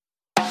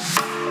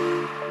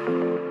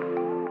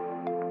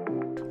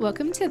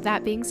Welcome to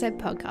That Being Said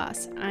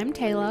podcast. I'm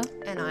Taylor.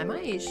 And I'm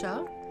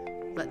Aisha.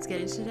 Let's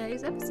get into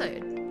today's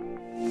episode.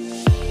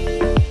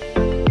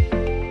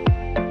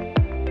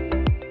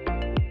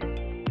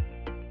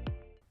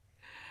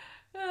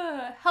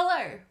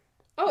 Hello.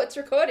 Oh, it's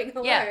recording.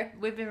 Hello. Yeah,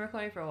 we've been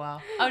recording for a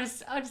while. I'll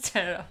just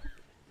turn it off.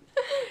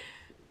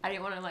 I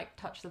didn't want to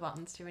touch the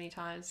buttons too many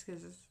times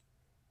because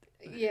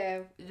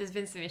there's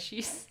been some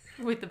issues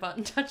with the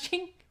button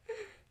touching.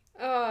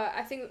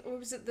 I think,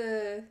 was it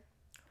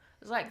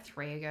It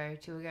was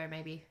 2 ago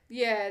maybe.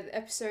 Yeah, the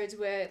episodes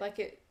where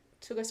it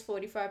took us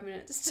 45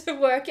 minutes to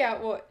work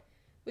out what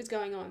was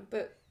going on.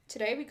 But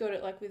today we got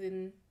it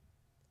within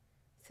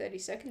 30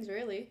 seconds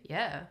really.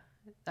 Yeah.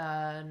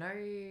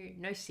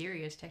 No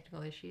serious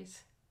technical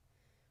issues.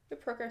 We're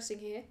progressing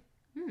here.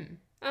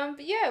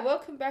 But yeah,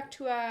 welcome back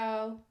to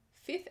our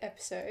 5th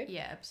episode.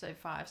 Yeah, episode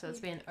 5. So it's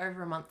been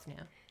over a month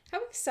now.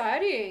 How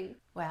exciting.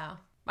 Wow.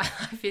 My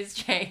life has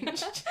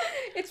changed.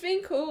 It's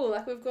been cool.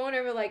 We've gone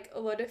over a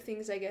lot of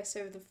things, I guess,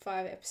 over the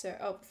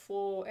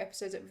 4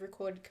 episodes that we've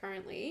recorded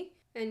currently.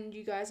 And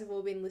you guys have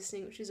all been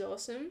listening, which is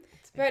awesome.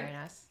 It's been very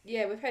nice.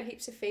 Yeah, we've had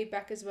heaps of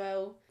feedback as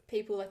well.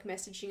 People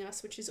messaging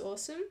us, which is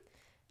awesome.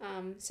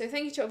 So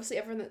thank you to obviously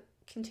everyone that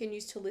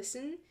continues to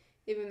listen,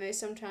 even though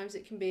sometimes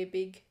it can be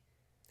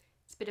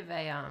It's a bit of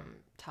a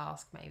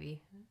task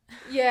maybe.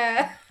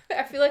 Yeah,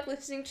 I feel like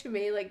listening to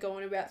me go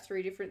on about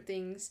 3 different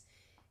things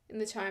in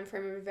the time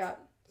frame of about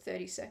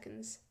 30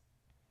 seconds.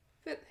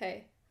 But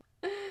hey.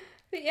 But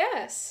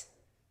yes,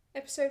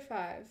 episode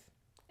 5.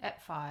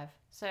 At 5.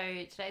 So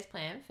today's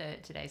plan for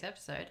today's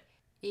episode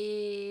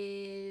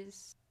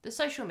is the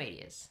social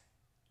medias.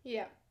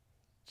 Yeah.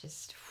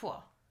 Just,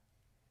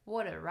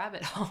 what a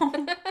rabbit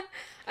hole.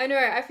 I know,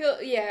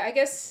 I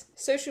guess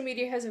social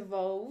media has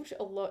evolved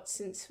a lot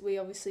since we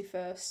obviously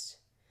first,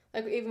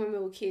 even when we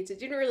were kids, it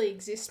didn't really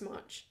exist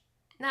much.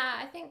 Nah,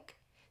 I think,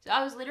 so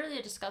I was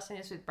literally discussing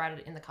this with Brad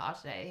in the car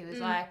today. He was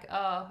like,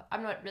 oh,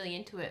 I'm not really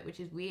into it,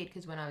 which is weird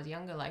because when I was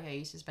younger, I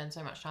used to spend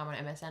so much time on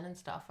MSN and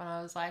stuff. And I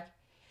was like,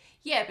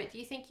 yeah, but do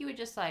you think you were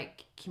just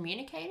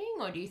communicating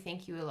or do you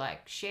think you were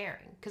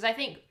sharing? Because I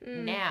think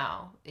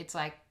now it's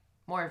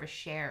more of a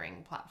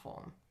sharing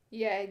platform.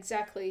 Yeah,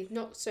 exactly.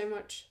 Not so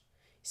much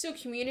still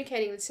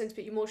communicating in the sense,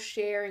 but you're more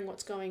sharing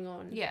what's going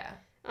on. Yeah.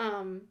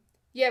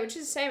 Yeah, which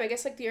is the same. I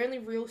guess the only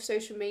real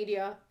social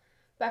media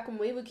back when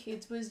we were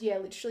kids was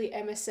literally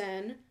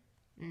MSN,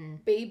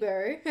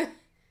 Bebo.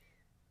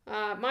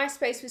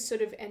 MySpace was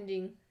sort of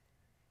ending.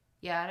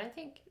 Yeah,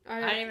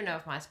 I don't even know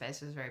if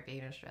MySpace was very big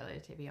in Australia,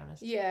 to be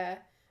honest. Yeah.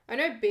 I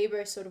know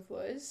Bebo sort of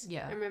was.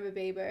 Yeah. I remember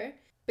Bebo.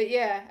 But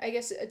yeah, I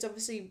guess it's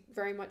obviously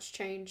very much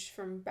changed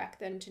from back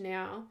then to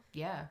now.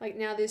 Yeah.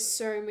 Now there's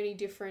so many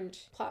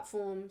different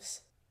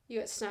platforms. You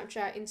got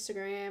Snapchat,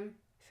 Instagram,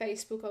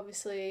 Facebook,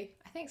 obviously.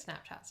 I think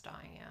Snapchat's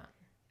dying out.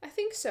 I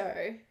think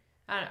so.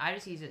 I don't know, I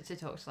just use it to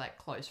talk to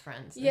close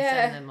friends and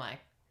Yeah. send them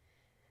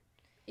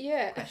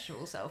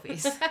questionable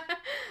selfies.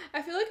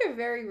 I feel I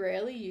very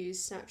rarely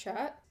use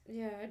Snapchat.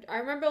 Yeah, I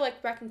remember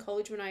back in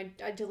college when I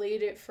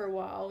deleted it for a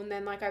while and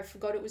then I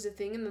forgot it was a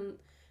thing and then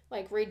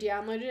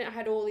re-downloaded it. I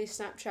had all these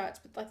Snapchats,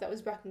 but that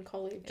was back in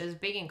college. It was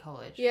big in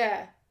college.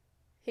 Yeah.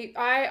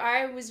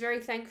 I was very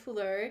thankful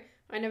though.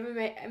 I never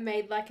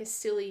made a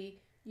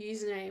silly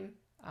username.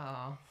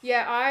 Oh.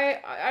 Yeah,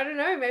 I don't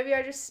know. Maybe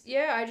I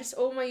just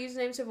all my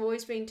usernames have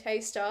always been Tay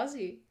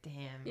Stasi.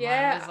 Damn.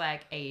 Yeah. Mine was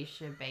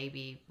Aisha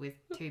Baby with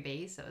 2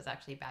 B's, so it was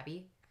actually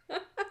Babby.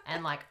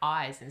 And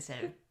I's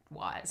instead of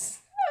Y's.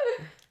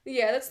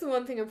 Yeah, that's the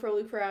one thing I'm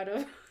probably proud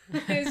of.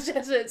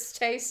 It's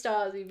Tay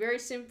Stasi. Very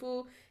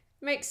simple.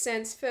 Makes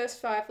sense. First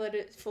 4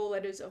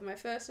 letters of my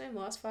first name,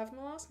 last 5 of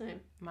my last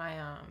name. My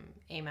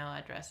email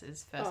address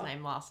is first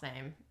name, last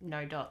name,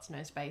 no dots,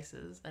 no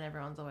spaces. And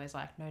everyone's always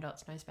no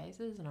dots, no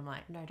spaces. And I'm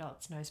no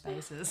dots, no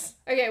spaces.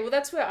 Okay, well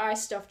that's where I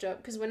stuffed up.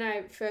 Because when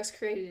I first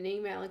created an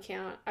email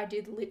account, I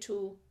did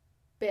Little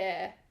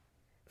Bear.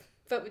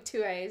 But with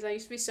 2 A's. I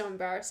used to be so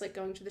embarrassed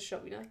going to the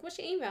shop. What's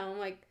your email?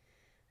 I'm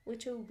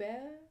Little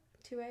Bear?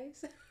 2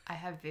 A's? I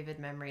have vivid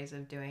memories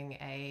of doing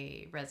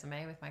a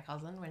resume with my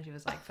cousin when she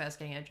was first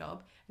getting a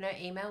job. And her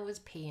email was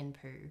pee and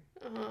poo.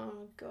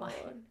 Oh, God.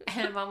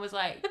 And Mum was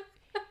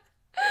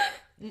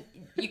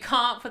you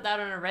can't put that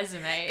on a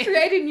resume.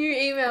 Create a new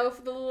email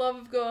for the love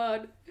of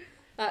God.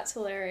 That's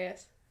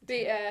hilarious.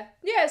 But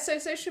yeah, so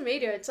social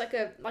media, it's like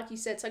you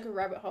said, it's like a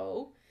rabbit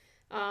hole.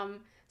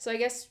 So I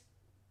guess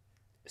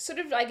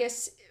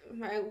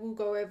we'll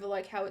go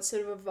over how it's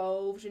sort of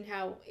evolved and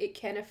how it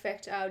can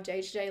affect our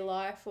day-to-day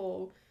life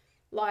or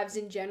lives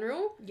in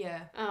general.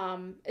 Yeah.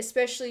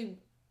 Especially,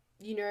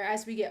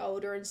 as we get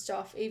older and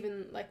stuff,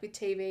 even with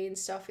TV and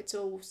stuff, it's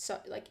all so,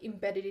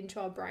 embedded into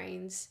our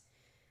brains.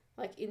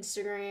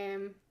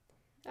 Instagram,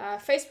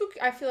 Facebook,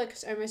 I feel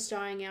it's almost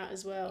dying out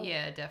as well.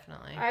 Yeah,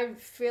 definitely. I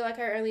feel I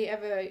only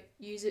ever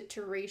use it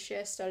to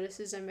reshare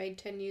statuses I made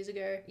 10 years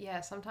ago.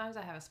 Yeah, sometimes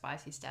I have a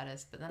spicy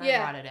status, but then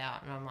I write it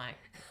out and I'm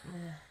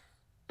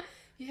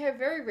Yeah,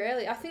 very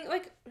rarely. I think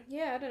I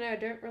don't know, I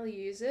don't really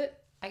use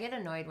it. I get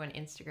annoyed when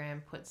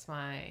Instagram puts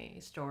my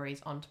stories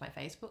onto my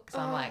Facebook because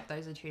I'm like,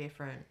 those are two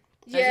different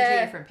Those are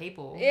two different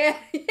people. Yeah,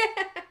 yeah.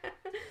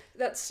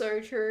 That's so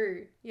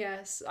true.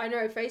 Yes, I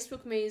know.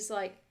 Facebook me is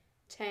like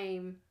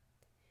tame.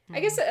 I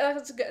guess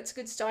that's a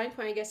good starting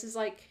point. I guess is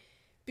like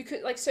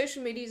because like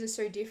social medias are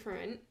so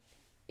different.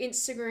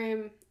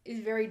 Instagram is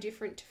very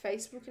different to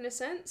Facebook in a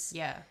sense.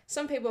 Yeah.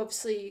 Some people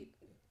obviously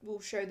will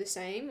show the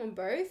same on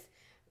both,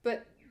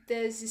 but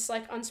there's this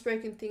like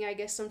unspoken thing I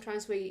guess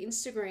sometimes where your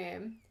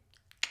Instagram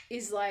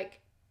is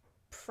like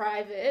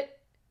private,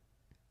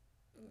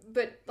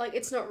 but like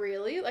it's not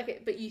really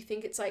like but you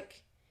think it's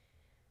like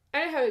I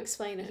don't know how to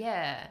explain it.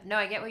 Yeah. No,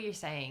 I get what you're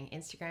saying.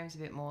 Instagram's a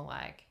bit more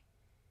like,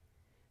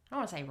 I don't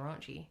want to say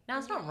raunchy. No,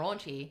 it's not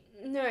raunchy.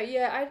 No,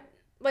 yeah, I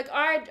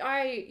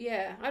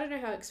don't know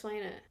how to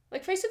explain it.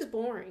 Like Facebook's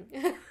boring.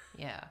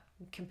 Yeah.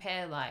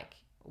 Compare like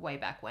way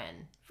back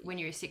when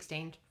you were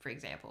 16, for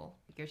example,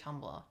 your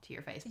Tumblr to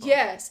your Facebook.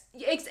 Yes,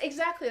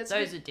 exactly.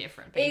 Those are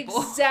different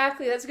people.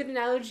 Exactly, that's a good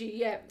analogy.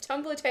 Yeah,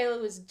 Tumblr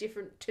Taylor was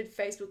different to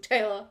Facebook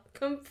Taylor.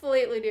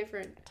 Completely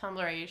different.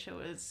 Tumblr Aisha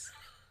was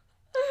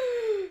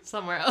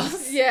somewhere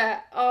else.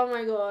 Yeah. Oh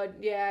my god.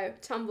 Yeah.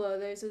 Tumblr.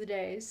 Those are the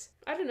days.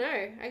 I don't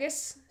know. I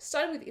guess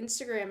starting with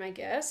Instagram. I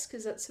guess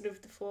because that's sort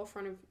of the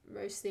forefront of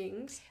most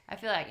things. I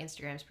feel like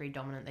Instagram's pretty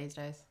dominant these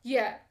days.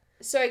 Yeah.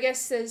 So I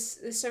guess there's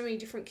so many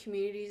different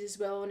communities as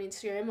well on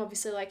Instagram.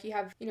 Obviously, like you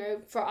have,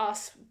 for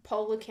us,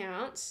 poll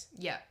accounts.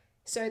 Yeah.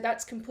 So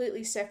that's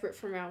completely separate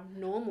from our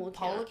normal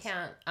accounts.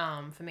 Poll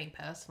account, for me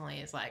personally,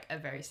 is like a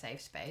very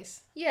safe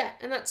space. Yeah,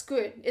 and that's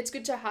good. It's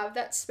good to have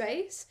that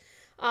space.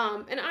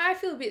 And I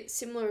feel a bit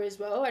similar as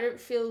well. I don't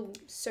feel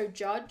so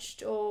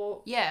judged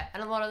or... Yeah,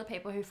 and a lot of the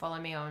people who follow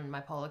me on my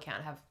poll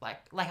account have like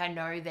I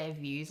know their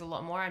views a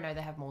lot more. I know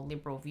they have more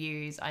liberal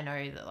views. I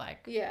know that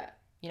like... Yeah.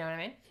 You know what I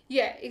mean?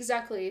 Yeah,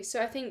 exactly. So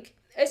I think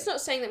it's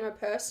not saying that my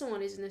personal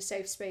one isn't a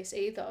safe space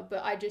either,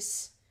 but I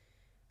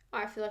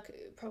feel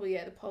like probably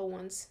the poll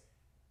one's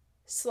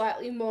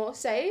slightly more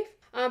safe.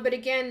 But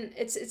again,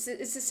 it's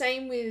the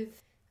same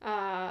with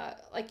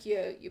like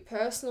your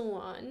personal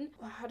one.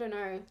 I don't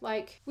know.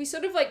 Like we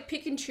sort of like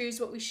pick and choose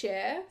what we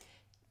share.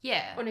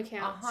 Yeah. On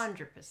accounts.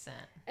 100%.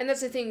 And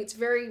that's the thing. It's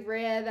very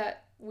rare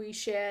that we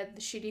share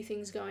the shitty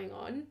things going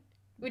on,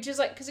 which is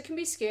like because it can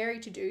be scary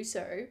to do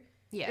so.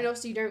 Yeah. And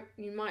also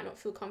you might not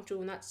feel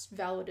comfortable, and that's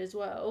valid as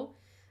well.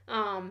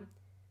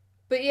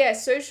 But yeah,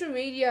 social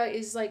media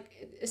is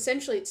like,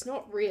 essentially it's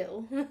not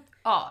real.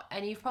 Oh,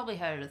 and you've probably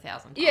heard it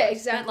 1,000 times. Yeah,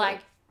 exactly. But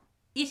like,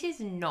 it is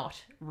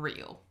not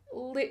real.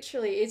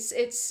 Literally, it's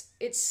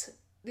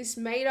this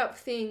made up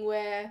thing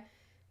where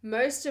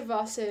most of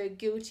us are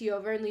guilty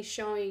of only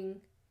showing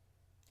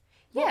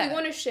what we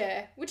want to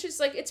share, which is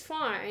like, it's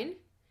fine.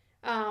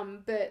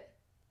 But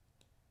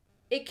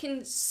it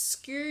can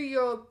skew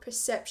your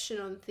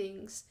perception on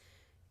things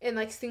and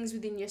like things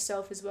within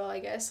yourself as well, I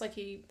guess. Like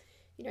you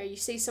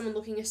see someone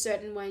looking a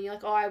certain way and you're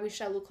like, oh, I wish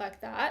I looked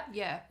like that.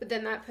 Yeah. But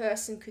then that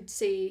person could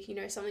see,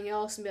 something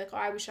else and be like, oh,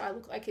 I wish I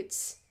looked like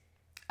it's...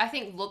 I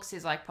think looks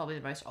is like probably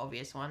the most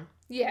obvious one.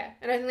 Yeah.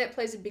 And I think that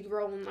plays a big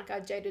role in like our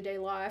day-to-day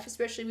life,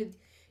 especially with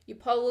your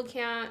poll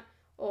account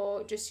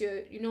or just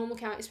your normal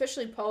account.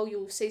 Especially poll,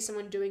 you'll see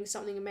someone doing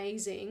something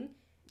amazing.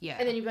 Yeah.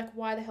 And then you're like,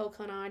 why the hell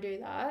can't I do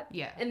that?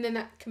 Yeah. And then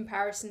that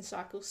comparison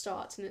cycle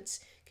starts and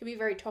can be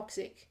very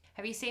toxic.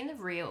 Have you seen the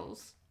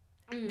reels?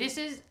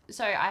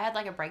 So I had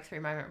like a breakthrough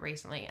moment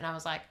recently and I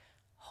was like,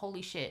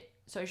 holy shit,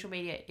 social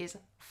media is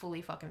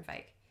fully fucking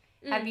fake.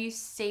 Have you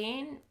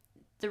seen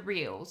the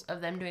reels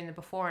of them doing the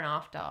before and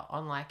after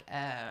on like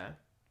a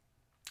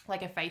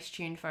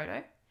face-tuned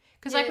photo?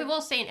 Because like we've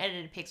all seen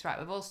edited pics, right?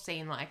 We've all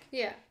seen like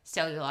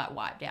cellulite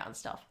wiped down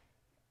stuff.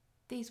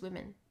 These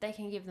women, they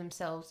can give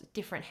themselves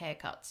different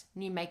haircuts,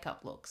 new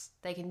makeup looks.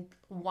 They can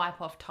wipe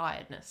off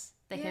tiredness.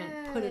 They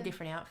can put a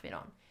different outfit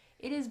on.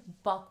 It is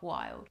buck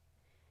wild.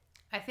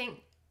 I think,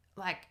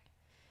 like,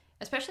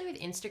 especially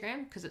with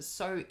Instagram, because it's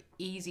so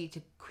easy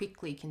to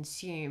quickly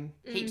consume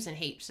heaps and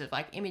heaps of,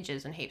 like,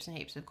 images and heaps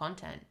of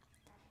content.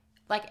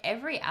 Like,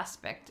 every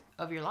aspect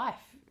of your life,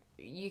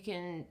 you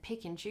can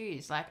pick and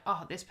choose. Like,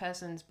 oh, this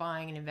person's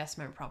buying an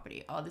investment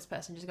property. Oh, this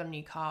person just got a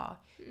new car.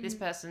 This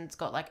person's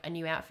got, like, a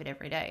new outfit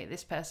every day.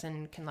 This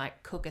person can,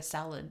 like, cook a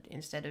salad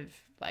instead of,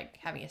 like,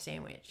 having a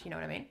sandwich. You know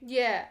what I mean?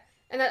 Yeah.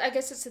 And I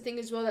guess that's the thing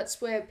as well.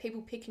 That's where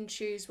people pick and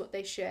choose what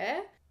they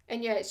share.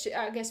 And yeah,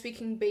 I guess we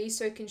can be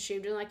so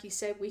consumed. And like you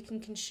said, we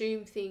can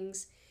consume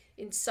things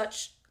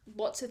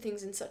lots of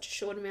things in such a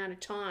short amount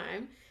of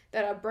time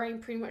that our brain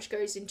pretty much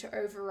goes into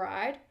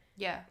overdrive.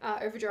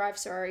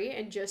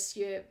 And just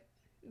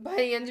by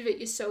the end of it,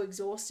 you're so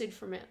exhausted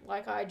from it.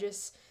 Like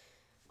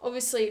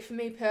obviously for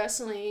me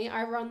personally,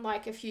 I run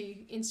like a few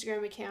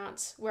Instagram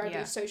accounts where I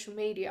do social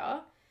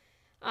media.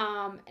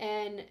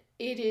 And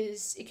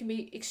it can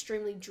be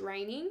extremely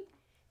draining.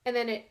 And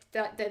then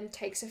that then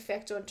takes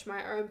effect onto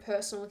my own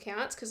personal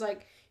accounts because,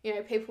 like,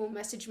 people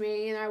message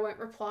me and I won't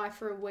reply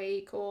for a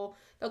week, or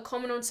they'll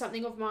comment on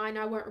something of mine and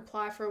I won't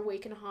reply for a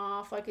week and a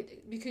half,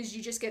 because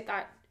you just get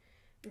that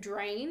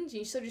drained.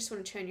 You sort of just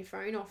want to turn your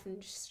phone off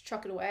and just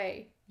chuck it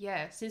away.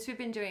 Yeah, since we've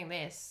been doing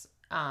this,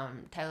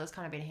 Taylor's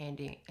kind of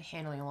been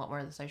handling a lot more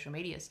of the social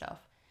media stuff.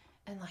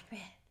 And, like,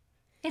 man,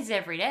 It's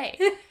every day.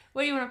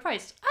 What do you want to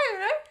post? I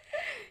don't know.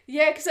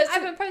 Yeah, because I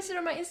haven't posted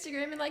on my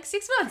Instagram in like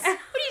 6 months. What are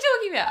you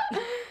talking about?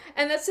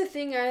 And that's the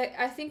thing,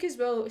 I think as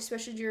well,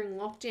 especially during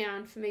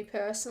lockdown, for me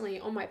personally,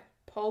 on my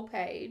poll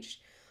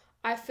page,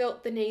 I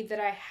felt the need that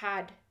I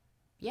had.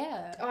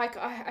 Yeah. Like,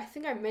 I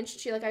think I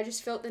mentioned to you, like, I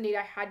just felt the need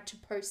I had to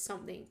post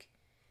something.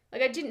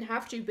 Like, I didn't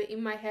have to, but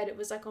in my head, it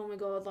was like, oh my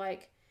God,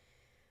 like,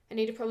 I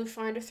need to probably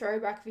find a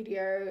throwback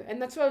video.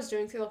 And that's what I was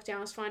doing through lockdown.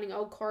 I was finding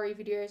old Corrie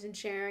videos and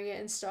sharing it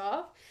and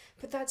stuff.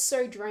 But that's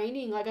so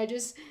draining. Like, I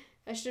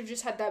should have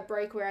just had that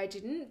break where I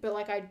didn't. But,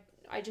 like,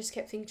 I just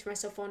kept thinking to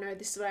myself, oh no,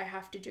 this is what I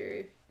have to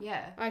do.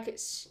 Yeah. Like,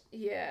 it's,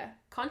 yeah.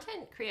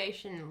 Content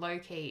creation,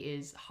 low-key,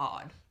 is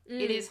hard.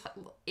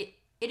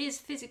 It is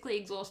physically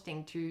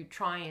exhausting to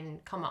try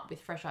and come up with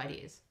fresh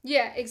ideas.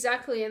 Yeah,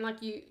 exactly. And,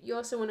 like, you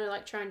also want to,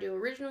 like, try and do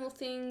original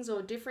things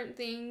or different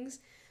things.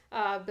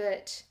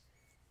 But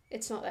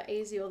it's not that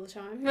easy all the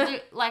time.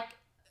 Like,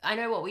 I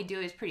know what we do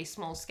is pretty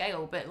small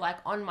scale, but, like,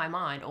 on my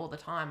mind all the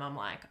time, I'm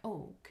like,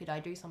 oh, could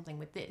I do something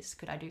with this?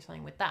 Could I do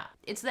something with that?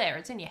 It's there.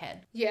 It's in your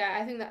head. Yeah,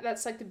 I think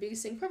that's, like, the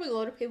biggest thing. Probably a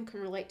lot of people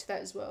can relate to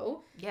that as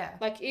well. Yeah.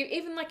 Like,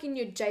 even, like, in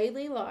your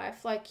daily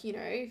life, like, you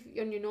know, if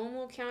you're on your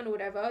normal account or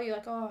whatever, you're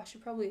like, oh, I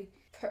should probably,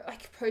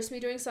 post me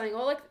doing something.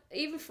 Or, like,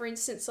 even, for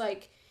instance,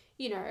 like,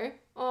 you know,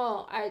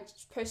 oh, I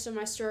posted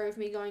my story of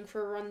me going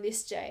for a run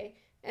this day.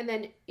 And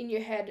then in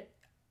your head,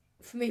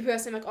 for me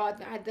personally, I'm like,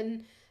 oh,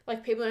 then,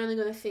 like, people are only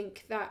going to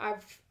think that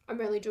I'm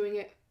only doing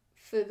it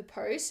for the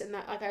post and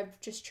that, like, I've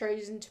just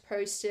chosen to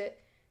post it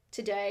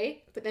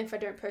today, but then if I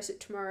don't post it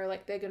tomorrow,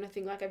 like, they're going to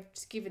think, like, I've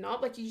just given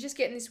up. Like, you just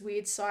get in this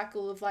weird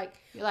cycle of, like...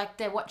 You're like,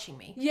 they're watching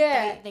me.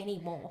 Yeah. They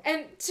need more.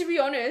 And to be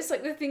honest,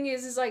 like, the thing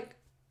is, like,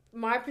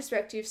 my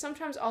perspective,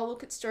 sometimes I'll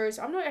look at stories,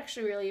 I'm not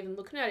actually really even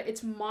looking at it.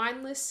 It's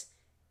mindless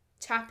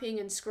tapping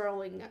and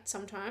scrolling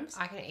sometimes.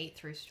 I can eat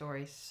through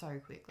stories so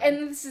quickly.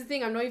 And this is the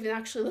thing, I'm not even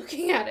actually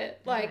looking at it.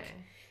 Like...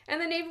 No. And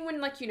then even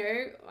when, like, you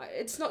know,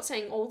 it's not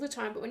saying all the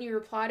time, but when you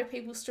reply to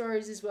people's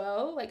stories as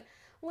well, like,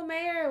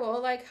 LeMayo, or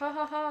like, ha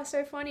ha ha,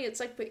 so funny. It's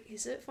like, but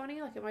is it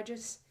funny? Like, am I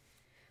just,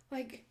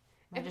 like...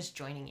 Am I just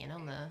joining in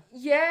on the...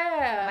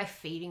 Yeah. Am I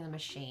feeding the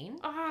machine?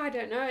 Oh, I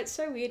don't know. It's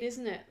so weird,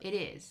 isn't it? It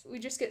is. We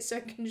just get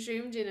so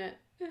consumed in it.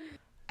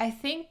 I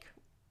think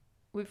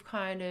we've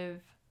kind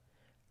of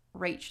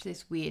reached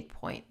this weird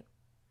point.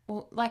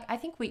 Well, like, I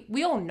think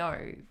we all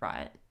know,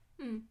 right,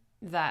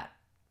 that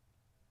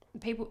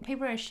people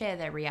don't share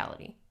their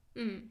reality.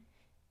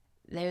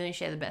 They only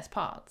share the best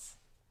parts.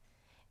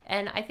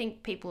 And I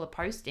think people are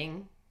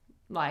posting,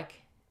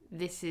 like,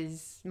 this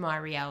is my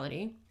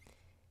reality.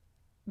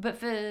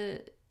 But I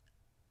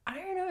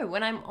don't know,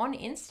 when I'm on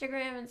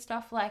Instagram and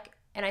stuff, like,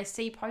 and I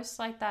see posts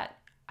like that,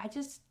 I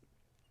don't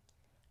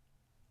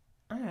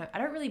know, I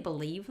don't really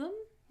believe them.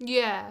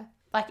 Yeah.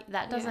 Like,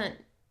 that doesn't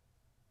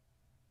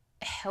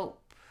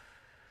help.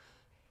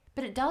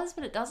 But it does,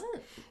 but it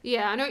doesn't.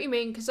 Yeah, I know what you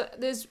mean, because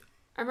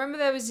I remember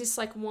there was this,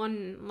 like,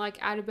 one, like,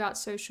 ad about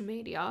social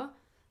media,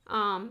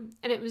 and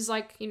it was,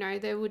 like, you know,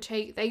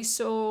 they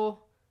saw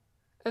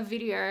a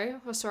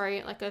video, or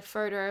sorry, like, a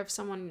photo of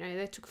someone, you know,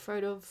 they took a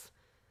photo of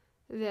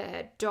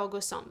their dog or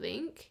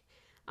something,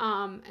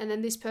 and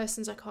then this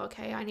person's like, oh,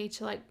 okay, I need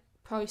to, like,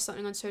 post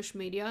something on social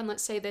media, and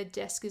let's say their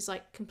desk is,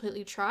 like,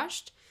 completely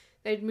trashed,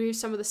 they'd move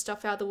some of the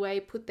stuff out of the way,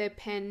 put their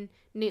pen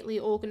neatly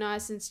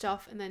organized and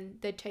stuff, and then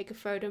they'd take a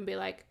photo and be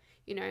like,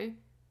 you know,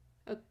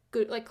 a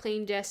good, like,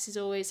 clean desk is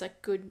always,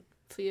 like, good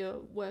for your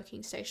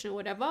working station or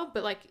whatever,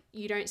 but, like,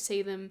 you don't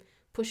see them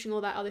pushing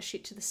all that other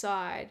shit to the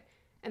side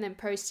and then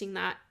posting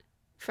that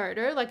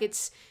photo. Like,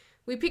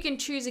 we pick and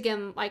choose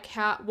again, like,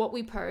 what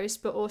we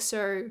post, but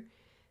also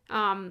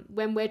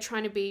when we're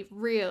trying to be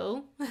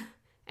real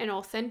and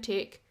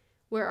authentic,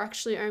 we're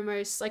actually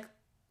almost, like,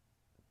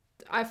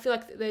 I feel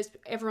like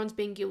everyone's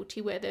been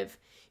guilty where they've,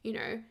 you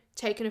know,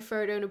 taken a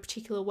photo in a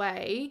particular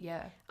way.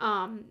 Yeah.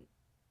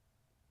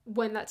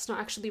 When that's not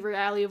actually the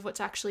reality of what's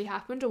actually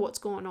happened or what's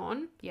going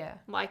on. Yeah.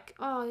 Like,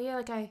 oh yeah,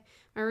 like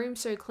my room's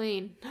so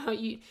clean.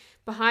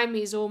 Behind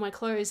me is all my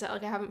clothes that,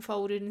 like, I haven't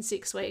folded in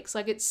 6 weeks.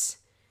 Like, and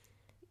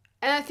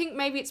I think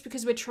maybe it's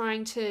because we're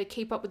trying to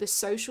keep up with a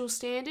social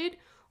standard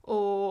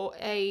or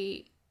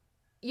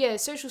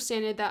social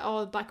standard that,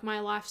 oh, like, my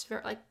life's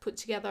very, like, put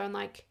together and,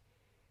 like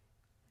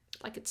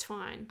it's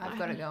fine. I've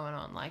got it going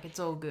on. Like, it's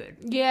all good.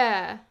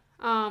 Yeah.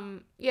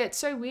 It's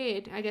so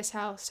weird, I guess,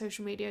 how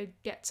social media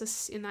gets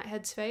us in that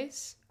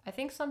headspace. I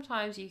think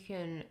sometimes you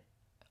can,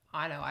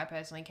 I know I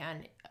personally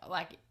can,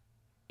 like,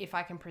 if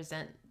I can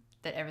present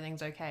that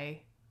everything's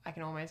okay, I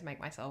can almost make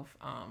myself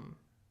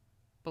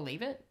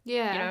believe it.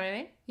 Yeah. You know what I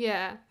mean?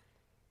 Yeah.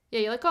 Yeah,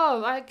 you're like, oh,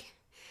 like,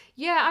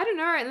 yeah, I don't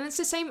know. And it's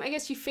the same, I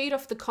guess you feed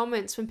off the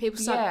comments when people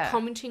start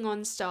commenting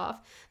on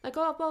stuff. Like,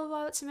 oh, blah, blah,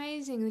 blah, that's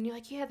amazing. And then you're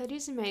like, yeah, that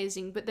is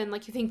amazing. But then,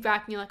 like, you think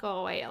back and you're like,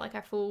 oh, wait, like,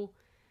 I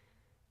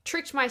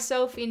tricked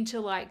myself into,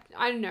 like,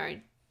 I don't know,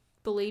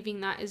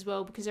 believing that as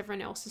well because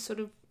everyone else has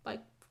sort of,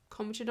 like,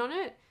 commented on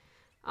it.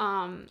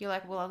 You're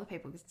like, well, other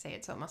people can say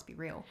it, so it must be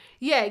real.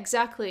 Yeah,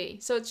 exactly.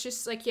 So it's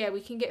just like, yeah, we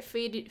can get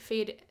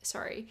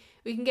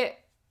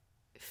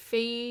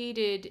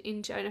feeded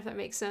into, I don't know if that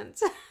makes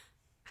sense.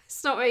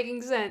 It's not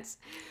making sense.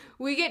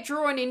 We get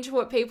drawn into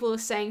what people are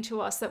saying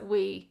to us that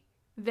we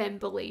then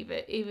believe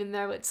it, even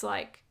though it's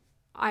like,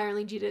 I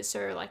only did it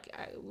so like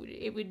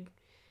it would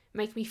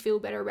make me feel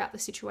better about the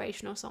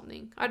situation or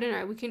something. I don't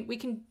know. We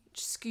can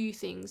skew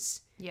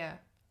things. Yeah.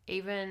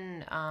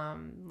 Even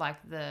like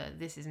the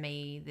 "this is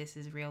me, this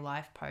is real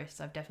life"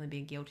 posts, I've definitely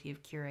been guilty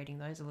of curating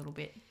those a little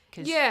bit.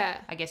 Cause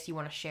I guess you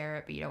want to share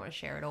it, but you don't want to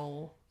share it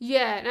all.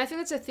 Yeah, and I think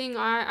that's a thing.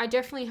 I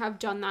definitely have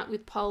done that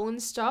with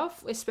Poland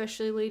stuff,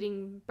 especially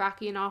leading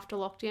back in after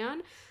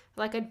lockdown.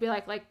 Like, I'd be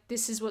like,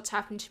 this is what's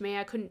happened to me.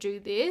 I couldn't do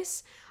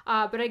this.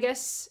 But I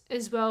guess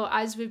as well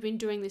as we've been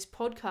doing this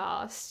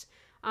podcast,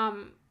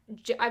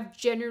 I've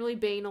generally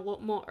been a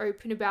lot more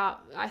open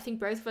about, I think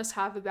both of us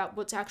have, about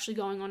what's actually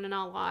going on in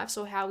our lives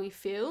or how we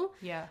feel.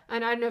 Yeah.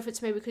 And I don't know if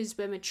it's maybe because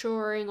we're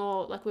maturing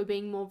or like we're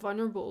being more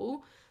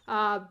vulnerable.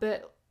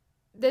 But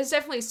there's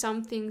definitely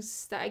some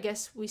things that I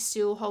guess we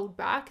still hold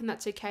back, and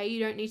that's okay. You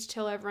don't need to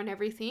tell everyone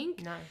everything.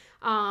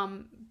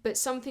 No. But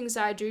some things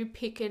that I do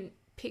pick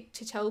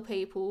to tell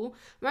people,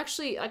 I'm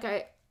actually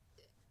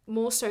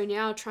more so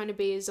now trying to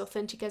be as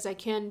authentic as I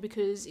can,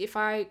 because if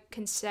I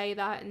can say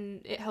that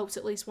and it helps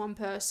at least one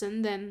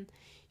person, then,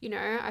 you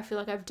know, I feel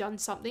like I've done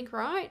something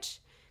right.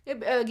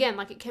 Again,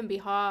 like, it can be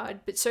hard,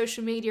 but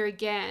social media,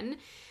 again,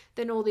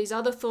 then all these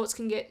other thoughts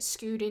can get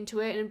skewed into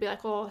it and be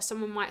like, oh,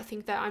 someone might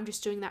think that I'm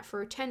just doing that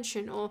for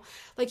attention, or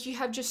like you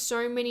have just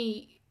so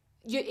many,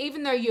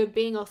 even though you're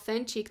being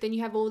authentic, then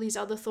you have all these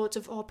other thoughts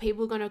of, oh,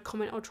 people are going to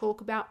comment or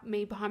talk about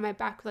me behind my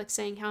back, like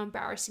saying how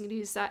embarrassing it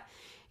is that,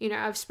 you know,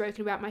 I've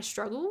spoken about my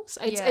struggles.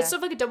 It's sort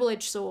of like a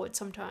double-edged sword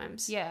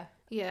sometimes. Yeah.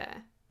 Yeah.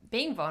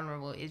 Being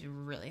vulnerable is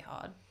really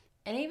hard.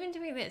 And even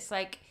doing this,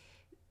 like,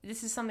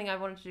 this is something I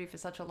wanted to do for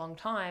such a long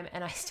time,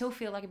 and I still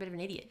feel like a bit of an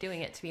idiot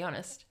doing it, to be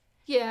honest.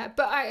 Yeah,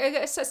 but I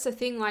guess that's the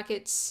thing, like,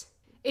 it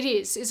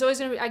is. It's always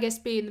going to, I guess,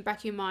 be in the back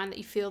of your mind that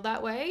you feel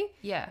that way.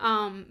 Yeah.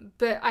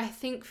 But I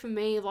think for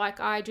me, like,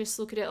 I just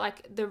look at it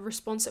like the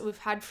response that we've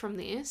had from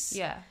this.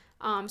 Yeah.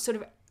 Sort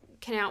of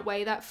can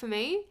outweigh that for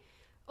me.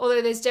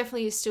 Although there's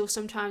definitely still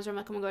some times where I'm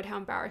like, oh my God, how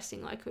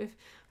embarrassing. Like, I've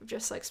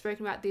just, like,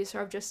 spoken about this,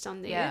 or I've just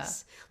done this. Yeah.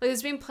 Like,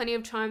 there's been plenty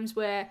of times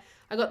where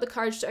I got the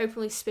courage to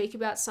openly speak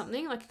about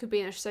something. Like, it could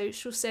be in a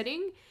social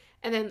setting,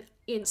 and then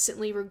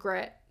instantly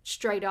regret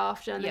straight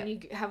after, and then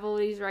you have all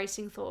these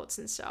racing thoughts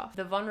and stuff.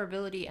 The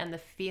vulnerability and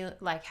the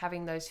like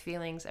having those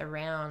feelings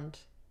around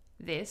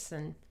this,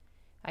 and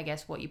I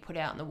guess what you put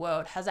out in the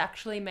world, has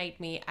actually made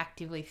me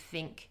actively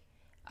think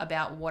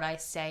about what I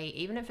say,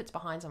 even if it's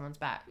behind someone's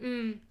back.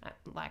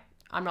 Like,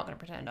 I'm not going to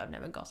pretend I've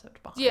never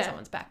gossiped behind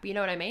someone's back, but you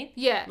know what I mean?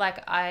 Yeah.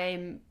 Like,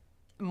 I'm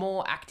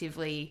more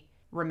actively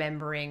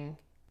remembering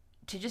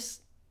to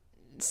just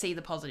see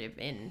the positive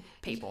in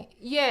people.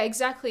 Yeah,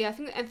 exactly. I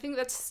think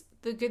that's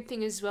the good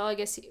thing as well, I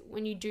guess,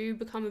 when you do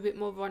become a bit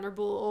more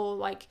vulnerable or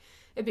like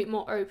a bit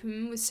more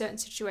open with certain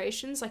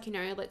situations. Like, you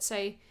know, let's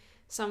say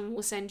someone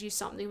will send you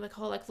something like,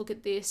 oh, like, look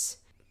at this.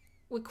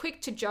 We're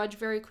quick to judge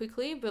very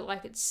quickly, but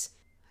like,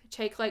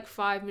 take like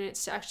 5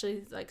 minutes to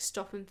actually like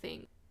stop and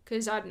think.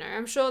 Because I don't know,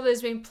 I'm sure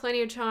there's been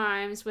plenty of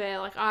times where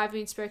like I've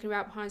been spoken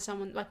about behind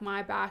someone, like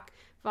my back,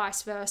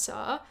 vice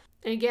versa.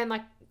 And again,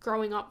 like,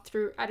 growing up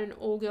at an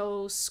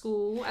all-girls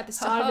school at the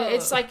start of it,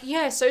 it's like,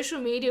 yeah, social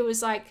media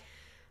was like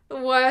the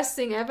worst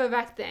thing ever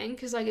back then,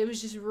 because like it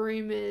was just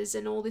rumors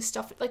and all this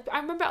stuff. Like, I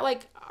remember,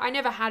 like, I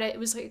never had it. It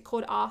was like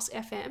called Ask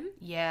FM.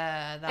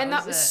 Yeah,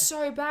 that was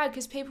so bad,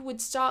 because people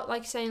would start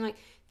like saying like,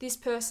 this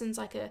person's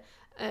like a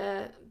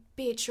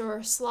bitch or a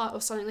slut or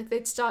something. Like,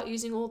 they'd start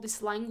using all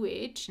this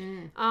language.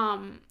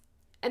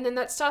 And then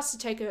that starts to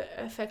take an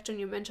effect on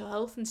your mental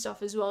health and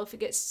stuff as well if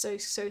it gets so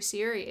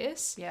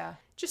serious. Yeah.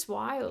 Just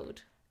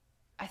wild.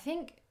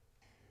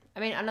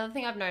 Another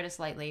thing I've noticed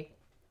lately,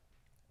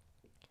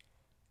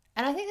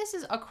 and I think this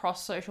is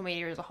across social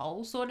media as a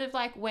whole, sort of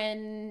like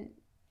when,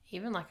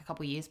 even like a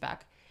couple of years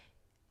back,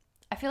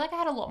 I feel like I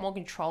had a lot more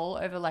control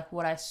over like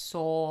what I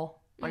saw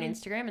on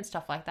Instagram and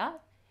stuff like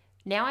that.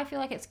 Now I feel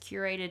like it's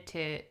curated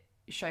to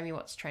show me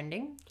what's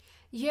trending.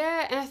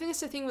 Yeah, and I think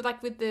it's the thing with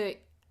like with the,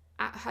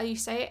 how do you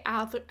say it?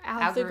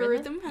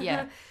 Algorithm?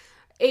 Yeah.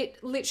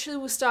 It literally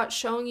will start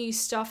showing you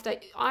stuff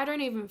that I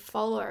don't even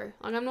follow.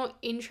 Like, I'm not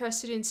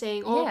interested in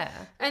seeing all. Yeah.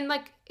 And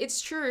like,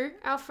 it's true,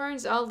 our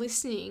phones are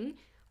listening.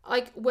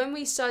 Like, when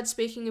we started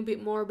speaking a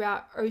bit more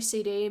about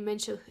OCD and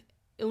mental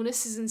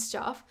illnesses and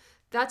stuff,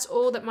 that's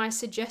all that my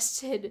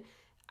suggested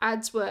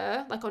ads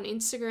were, like on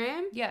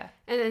Instagram. Yeah.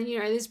 And then, you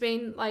know, there's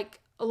been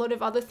like a lot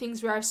of other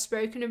things where I've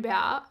spoken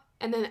about,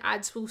 and then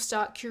ads will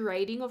start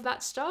curating of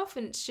that stuff,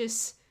 and it's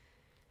just,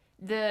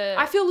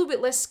 I feel a little bit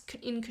less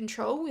in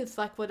control with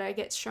like what I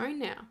get shown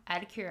now.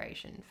 Ad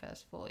curation,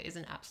 first of all, is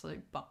an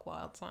absolute buck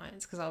wild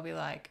science, because I'll be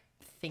like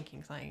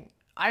thinking something,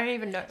 I don't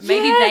even know,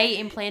 maybe they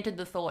implanted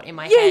the thought in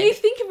my head. Yeah, you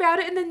think about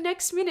it and the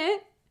next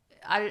minute,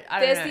 I don't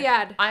there's know. the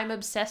ad. I'm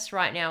obsessed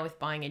right now with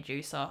buying a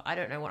juicer. I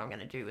don't know what I'm going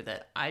to do with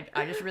it. I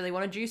just really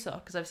want a juicer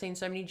because I've seen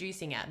so many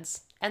juicing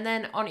ads. And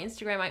then on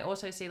Instagram, I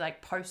also see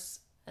like posts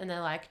and they're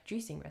like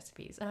juicing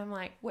recipes. And I'm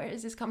like, where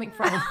is this coming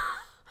from?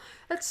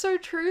 That's so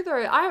true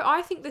though.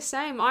 I think the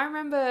same. I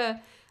remember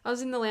I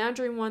was in the lounge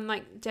room one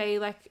like day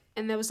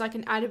and there was like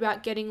an ad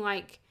about getting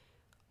like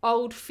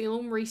old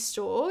film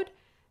restored,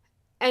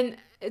 and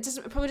it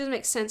probably doesn't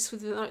make sense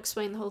with not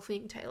explaining the whole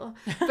thing, Taylor.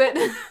 But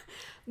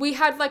we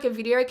had like a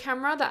video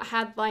camera that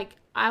had like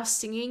our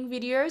singing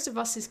videos of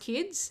us as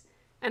kids,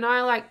 and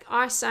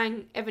I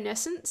sang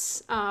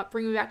Evanescence,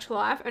 Bring Me Back to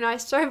Life, and I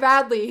so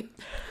badly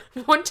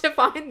want to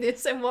find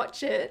this and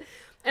watch it.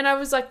 And I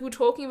was like, we're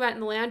talking about it in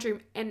the lounge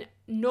room, and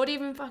not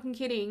even fucking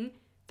kidding,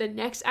 the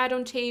next ad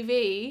on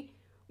TV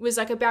was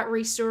like about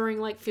restoring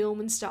like film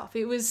and stuff.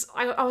 It was,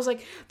 I was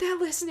like, they're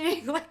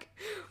listening, like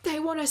they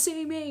want to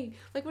see me,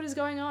 like what is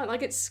going on?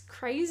 Like it's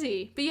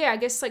crazy. But yeah, I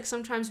guess like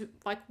sometimes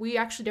like we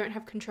actually don't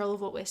have control of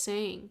what we're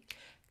seeing.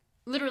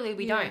 Literally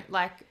we don't.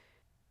 Like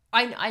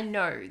I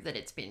know that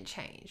it's been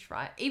changed,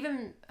 right?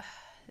 Even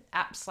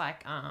apps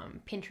like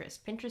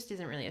Pinterest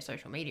isn't really a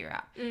social media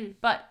app,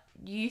 but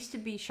you used to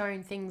be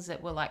shown things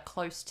that were like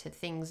close to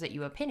things that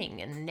you were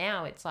pinning, and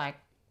now it's like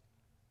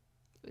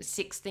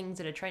 6 things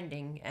that are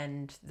trending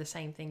and the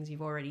same things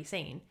you've already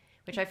seen,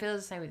 which I feel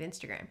is the same with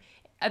Instagram.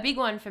 A big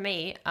one for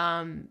me,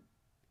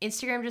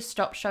 Instagram just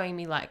stopped showing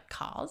me like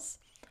cars.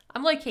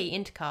 I'm low-key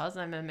into cars,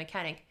 I'm a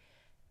mechanic,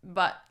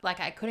 but like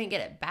I couldn't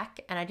get it back,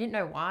 and I didn't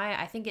know why.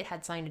 I think it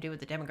had something to do with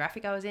the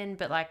demographic I was in,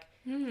 but like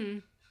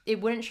it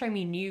wouldn't show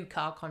me new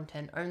car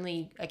content,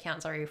 only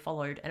accounts I already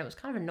followed, and it was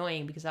kind of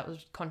annoying because that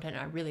was content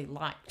I really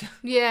liked.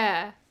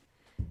 Yeah.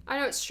 I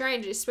know it's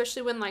strange,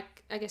 especially when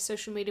like I guess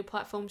social media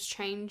platforms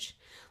change.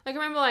 Like I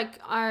remember like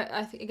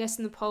I guess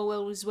in the pole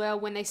world as well,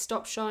 when they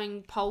stopped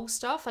showing pole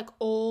stuff like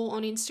all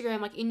on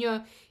Instagram, like in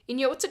your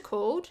what's it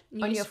called?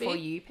 On your For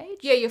You page?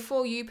 Yeah, your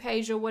For You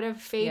page or whatever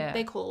feed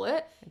they call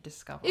it.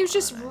 Discover. It was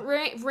just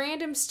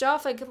random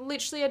stuff, like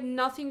literally had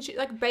nothing to,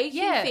 like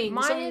baking things.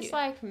 Mine is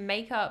like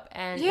makeup,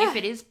 and if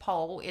it is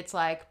pole, it's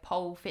like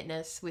pole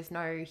fitness with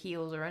no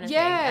heels or anything.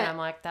 Yeah. And I'm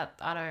like, that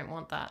I don't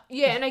want that.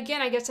 Yeah, and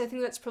again, I guess I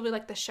think that's probably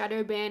like the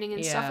shadow banning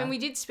and stuff. And we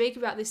did speak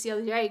about this the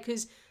other day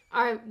because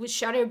I was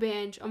shadow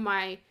banned on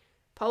my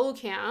pole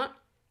account.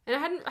 And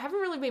I haven't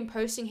really been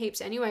posting heaps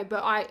anyway,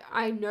 but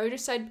I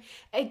noticed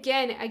I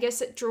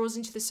guess it draws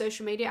into the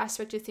social media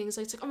aspect of things.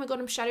 Like it's like, oh my God,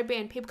 I'm shadow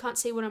banned. People can't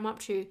see what I'm up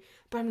to,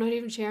 but I'm not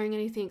even sharing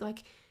anything.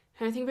 Like,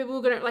 I don't think people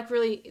are going to like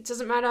really, it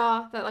doesn't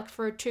matter that like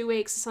for 2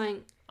 weeks or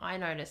something. I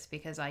noticed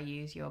because I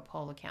use your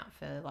poll account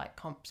for like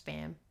comp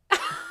spam. And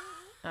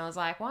I was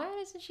like, why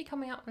isn't she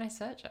coming up when I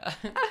search her?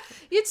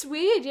 It's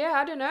weird. Yeah,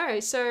 I don't know.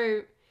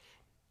 So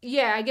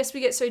yeah, I guess we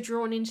get so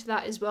drawn into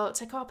that as well.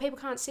 It's like, oh, people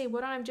can't see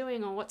what I'm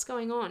doing or what's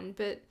going on.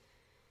 But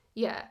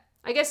yeah,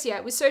 I guess,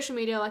 with social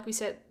media, like we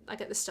said, like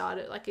at the start,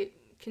 it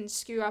can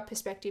skew our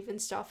perspective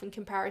and stuff in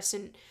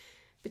comparison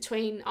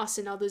between us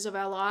and others of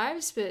our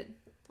lives, but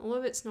all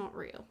of it's not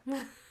real.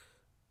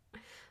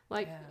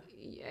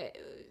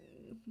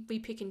 We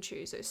pick and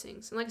choose those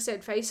things. And like I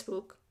said,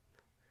 Facebook,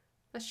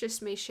 that's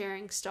just me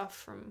sharing stuff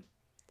from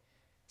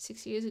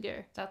 6 years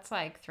ago. That's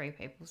like 3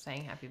 people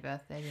saying happy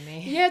birthday to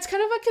me. Yeah, it's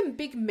kind of like a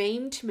big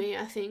meme to me,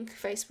 I think,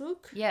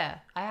 Facebook. Yeah,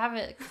 I have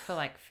it for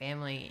like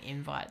family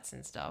invites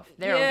and stuff.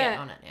 They're all getting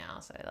on it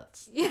now, so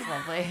that's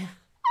lovely.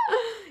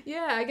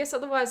 Yeah, I guess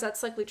otherwise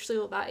that's like literally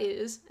all that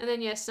is. And then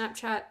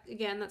Snapchat,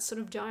 again, that's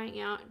sort of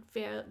dying out.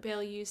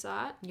 Barely use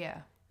that. Yeah.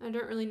 I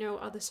don't really know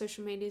what other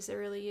social medias there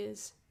really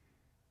is.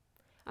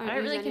 I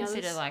don't really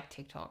consider like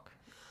TikTok.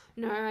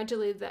 No, I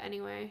deleted that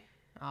anyway.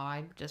 Oh,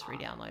 I just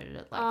re-downloaded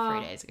it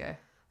like 3 days ago.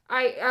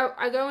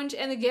 I go into,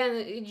 and again,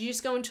 you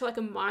just go into like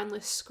a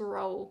mindless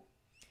scroll.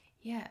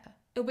 Yeah.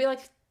 It'll be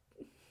like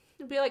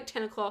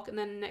 10 o'clock, and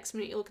then the next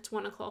minute you look, it's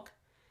 1 o'clock.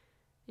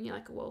 And you're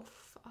like, well,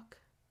 fuck.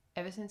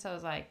 Ever since I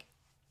was like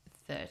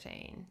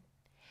 13.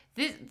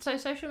 So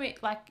social media,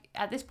 like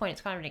at this point,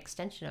 it's kind of an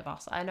extension of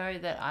us. I know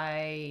that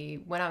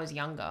when I was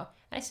younger,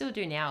 and I still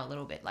do now a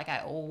little bit, like I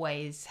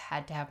always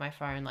had to have my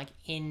phone like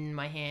in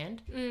my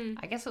hand.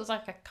 I guess it was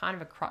like a kind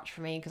of a crutch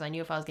for me because I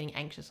knew if I was getting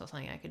anxious or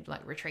something, I could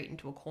like retreat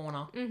into a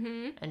corner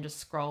and just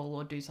scroll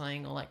or do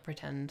something or like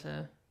pretend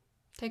to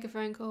take a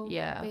phone call.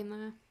 Yeah. Being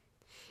there.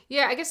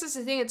 Yeah, I guess that's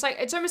the thing. It's like,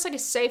 it's almost like a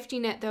safety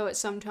net though at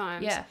some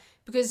times. Yeah.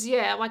 Because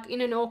like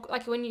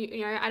like when you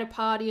know, at a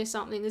party or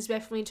something, there's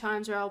definitely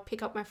times where I'll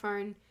pick up my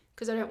phone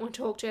because I don't want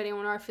to talk to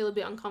anyone or I feel a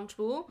bit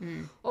uncomfortable.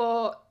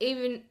 Or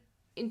even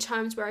in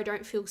times where I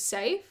don't feel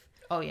safe.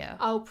 Oh, yeah.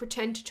 I'll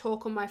pretend to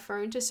talk on my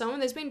phone to someone.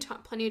 There's been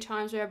plenty of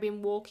times where I've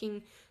been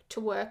walking to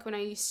work when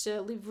I used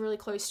to live really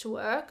close to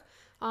work.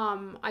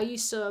 I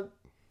used to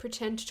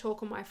pretend to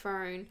talk on my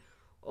phone,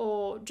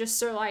 or just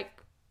so like,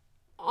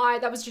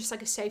 that was just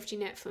like a safety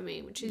net for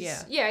me, which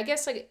is, I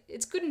guess like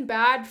it's good and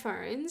bad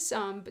phones,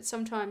 but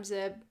sometimes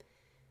they're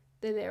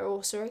there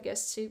also, I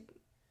guess,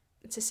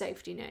 it's a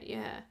safety net,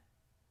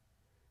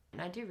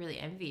 And I do really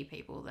envy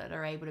people that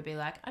are able to be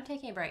like, I'm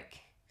taking a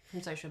break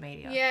from social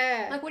media.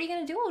 Yeah. Like, what are you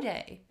going to do all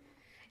day?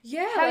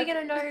 Yeah. How are you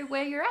going to know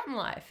where you're at in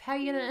life? How are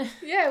you going to...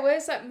 Yeah,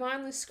 where's that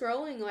mindless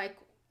scrolling, like,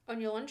 on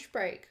your lunch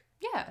break?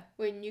 Yeah.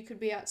 When you could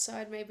be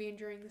outside maybe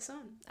enjoying the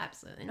sun.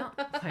 Absolutely not.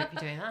 I won't be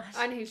doing that.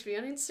 I need to be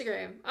on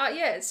Instagram.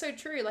 Yeah, it's so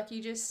true. Like,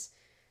 you just...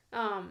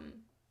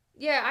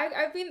 Yeah,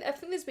 I think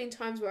there's been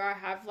times where I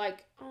have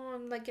like, oh,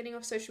 I'm like getting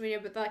off social media,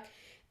 but like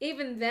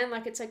even then,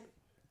 like it's like,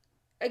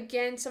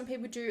 again, some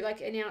people do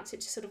like announce it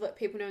to sort of let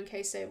people know in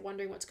case they're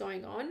wondering what's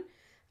going on.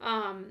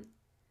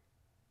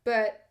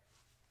 But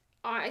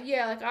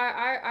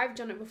I've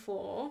done it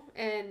before,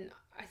 and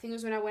I think it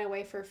was when I went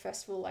away for a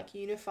festival like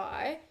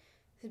Unify.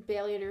 There's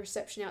barely any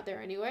reception out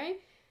there anyway.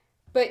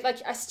 But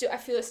like I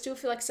still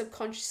feel like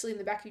subconsciously in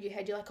the back of your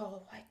head you're like,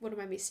 oh, like what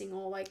am I missing?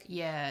 Or like,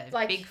 yeah,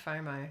 like, big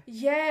FOMO.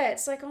 yeah,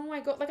 it's like, oh my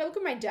god, like I look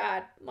at my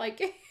dad,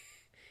 like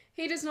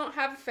he does not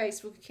have a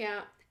Facebook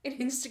account, an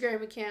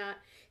Instagram account.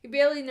 He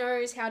barely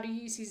knows how to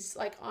use his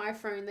like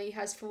iPhone that he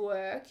has for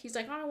work. He's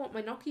like, I want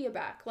my Nokia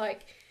back.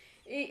 Like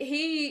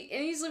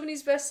he's living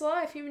his best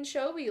life. Him and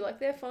Shelby, like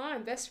they're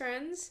fine, best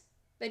friends.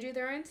 They do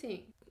their own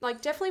thing. Like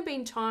definitely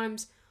been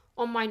times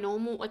on my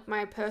normal, like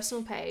my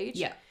personal page.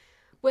 Yeah.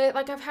 Where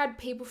like I've had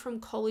people from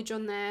college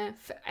on there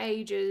for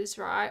ages,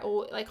 right?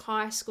 Or like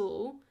high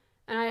school,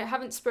 and I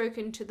haven't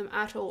spoken to them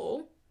at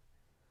all.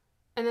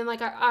 And then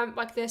like I'm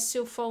like they're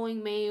still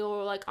following me,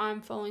 or like I'm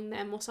following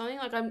them or something.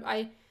 Like I'm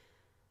like,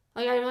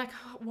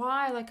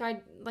 why? Like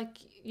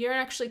you don't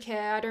actually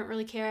care. I don't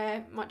really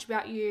care much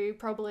about you,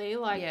 probably.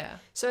 Like, yeah.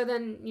 So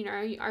then, you know,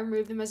 I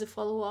remove them as a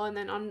follower and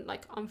then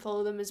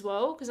unfollow them as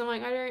well, because I'm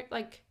like, I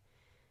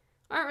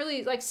don't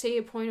really like see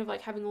a point of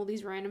like having all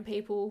these random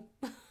people.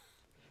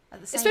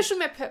 Especially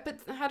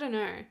but I don't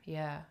know.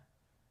 Yeah.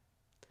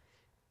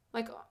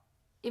 Like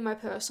in my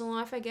personal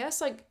life, I guess.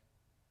 Like,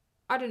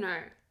 I don't know.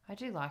 I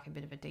do like a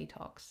bit of a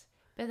detox,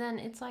 but then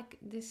it's like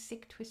this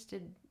sick,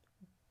 twisted,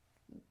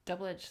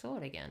 double-edged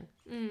sword again.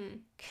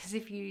 Because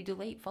if you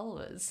delete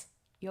followers,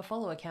 your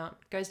follower count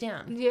goes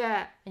down.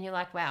 Yeah. And you're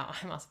like, wow,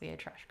 I must be a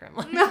trash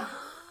gremlin.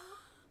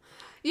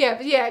 Yeah,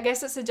 but yeah, I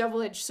guess that's a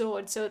double-edged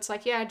sword. So it's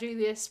like, yeah, I do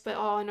this, but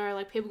oh no,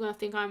 like people are gonna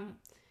think I'm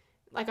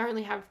like I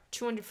only have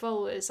 200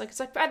 followers. Like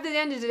it's like, but at the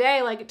end of the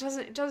day, like it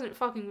doesn't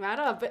fucking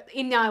matter. But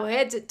in our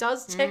heads, it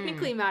does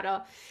technically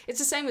matter. It's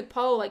the same with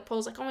Paul. Like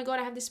Paul's like, oh my god,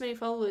 I have this many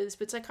followers,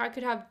 but it's like I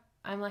could have.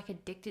 I'm like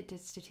addicted to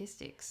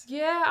statistics.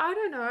 Yeah, I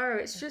don't know.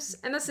 It's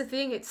just, and that's the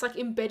thing. It's like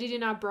embedded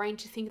in our brain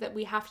to think that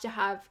we have to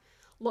have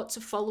lots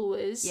of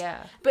followers.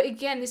 Yeah. But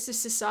again, this is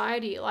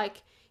society.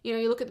 Like, you know,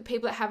 you look at the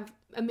people that have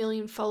 1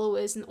 million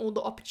followers and all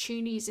the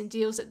opportunities and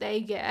deals that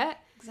they get.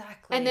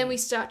 Exactly. And then we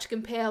start to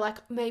compare, like,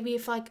 maybe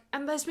if, like,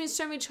 and there's been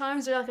so many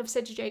times where, like, I've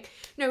said to Jake,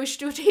 no, we should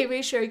do a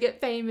TV show,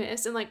 get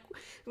famous, and, like,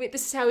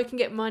 this is how we can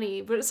get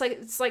money. But it's like,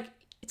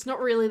 it's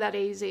not really that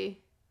easy.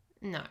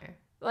 No.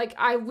 Like,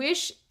 I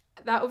wish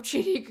that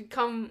opportunity could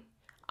come.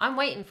 I'm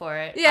waiting for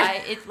it.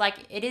 Yeah. It's like,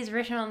 it is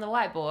written on the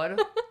whiteboard.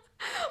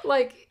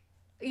 Like,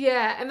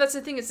 yeah, and that's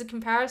the thing, it's a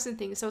comparison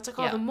thing. So it's like,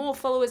 oh, the more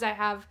followers I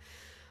have,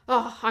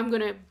 oh, I'm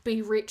going to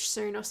be rich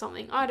soon or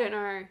something. I don't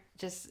know.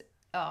 Just...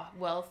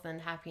 wealth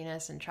and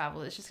happiness and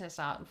travel, it's just going to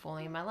start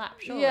falling in my lap,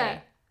 surely.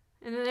 Yeah.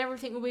 And then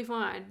everything will be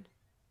fine.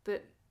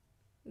 But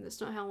that's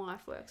not how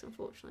life works,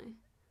 unfortunately.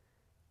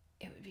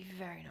 It would be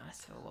very nice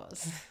if it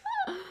was.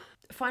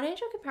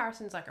 Financial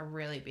comparison's like a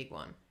really big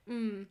one.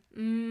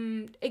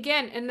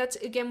 Again, and that's,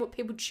 again, what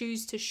people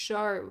choose to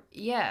show.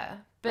 Yeah.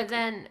 But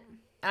then,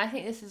 I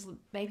think this is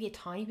maybe a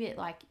tiny bit,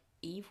 like,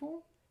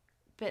 evil.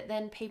 But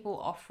then people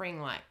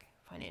offering, like,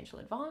 financial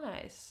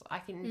advice. I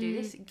can do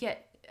this,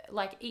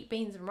 eat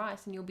beans and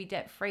rice and you'll be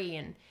debt free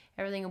and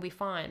everything will be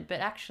fine. But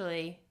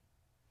actually,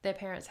 their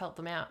parents helped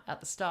them out at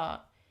the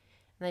start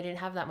and they didn't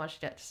have that much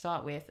debt to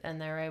start with,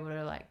 and they were able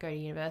to like go to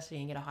university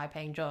and get a high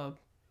paying job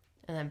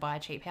and then buy a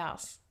cheap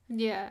house.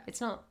 Yeah. It's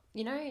not,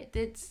 you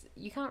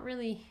can't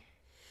really.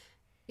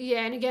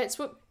 Yeah, and again, it's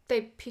what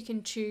they pick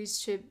and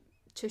choose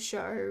to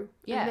show.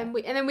 Yeah. And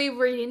then we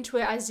read into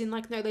it as in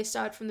like, no, they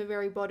started from the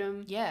very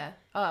bottom. Yeah.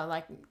 Oh,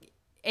 like,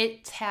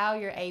 it's how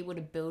you're able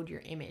to build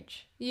your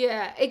image.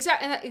 Yeah,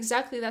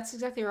 exactly. That's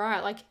exactly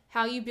right. Like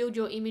how you build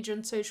your image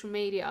on social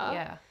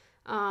media.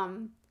 Yeah.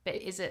 But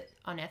is it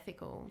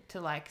unethical to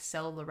like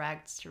sell the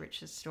rags to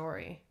riches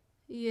story?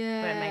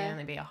 Yeah. But it may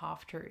only be a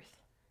half truth.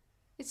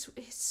 It's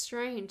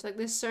strange. Like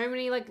there's so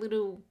many like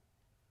little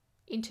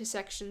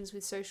intersections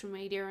with social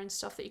media and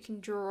stuff that you can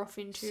draw off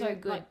into. So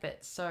good, like,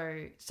 but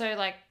so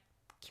like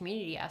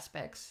community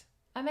aspects,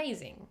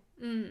 amazing.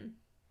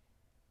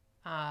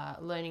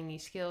 Learning new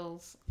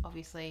skills,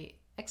 obviously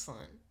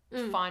excellent.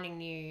 Finding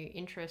new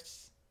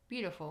interests,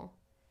 beautiful.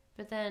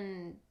 But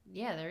then,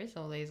 yeah, there is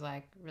all these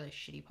like really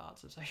shitty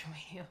parts of social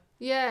media.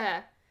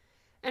 Yeah.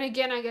 And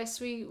again, I guess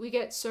we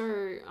get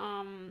so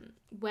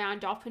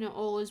wound up in it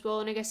all as well,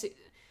 and I guess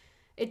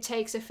it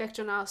takes effect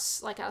on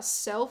us, like our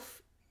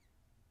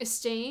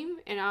self-esteem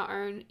and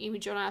our own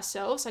image on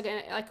ourselves.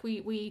 Like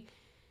we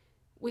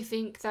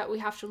think that we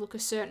have to look a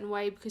certain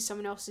way because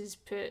someone else is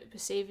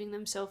perceiving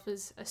themselves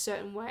as a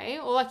certain way,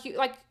 or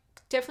like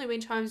definitely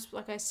been times,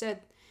 like I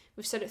said,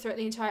 we've said it throughout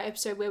the entire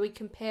episode, where we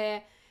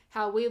compare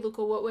how we look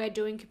or what we're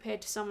doing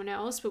compared to someone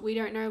else, but we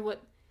don't know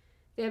what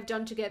they've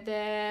done to get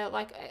there.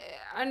 Like,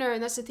 I know,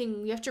 and that's the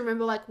thing, you have to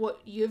remember like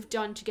what you've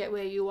done to get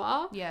where you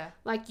are. Yeah.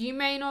 Like you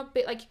may not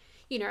be like,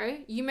 you know,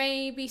 you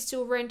may be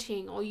still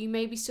renting or you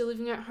may be still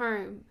living at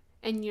home,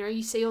 and, you know,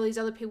 you see all these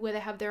other people where they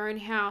have their own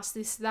house,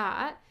 this,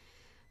 that.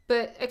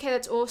 But, okay,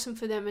 that's awesome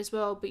for them as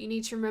well. But you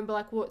need to remember,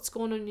 like, what's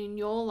going on in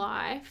your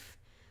life.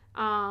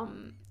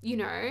 You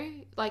know,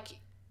 like,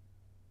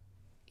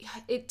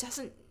 it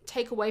doesn't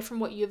take away from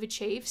what you've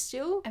achieved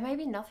still. And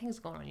maybe nothing's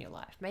going on in your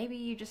life. Maybe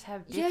you just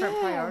have different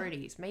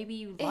priorities. Maybe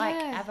you like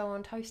avo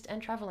on toast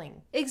and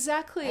traveling.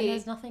 Exactly. And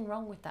there's nothing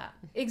wrong with that.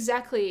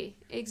 Exactly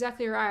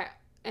right.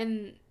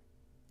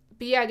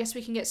 But yeah, I guess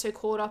we can get so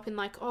caught up in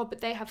like, oh,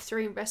 but they have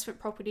 3 investment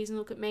properties and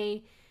look at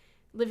me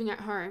living at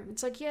home.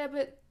 It's like, yeah,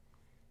 but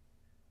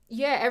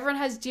yeah, everyone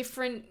has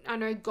different, I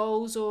know,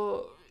 goals,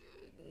 or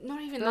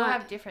not even we that. all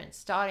have different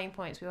starting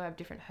points. We all have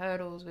different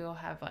hurdles. We all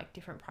have like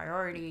different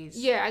priorities.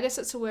 Yeah, I guess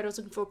that's the word I was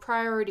looking for.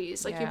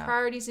 Priorities. Like your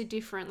priorities are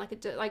different.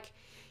 Like,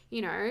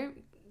 you know,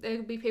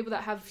 there'll be people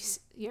that have,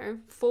 you know,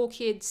 4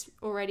 kids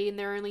already and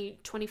they're only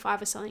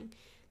 25 or something.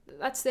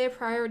 That's their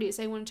priorities.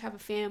 They want to have a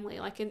family.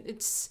 Like,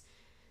 it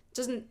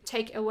doesn't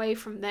take away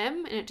from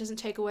them, and it doesn't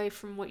take away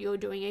from what you're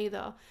doing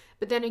either.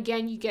 But then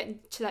again, you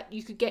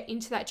could get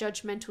into that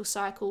judgmental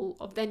cycle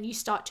of, then you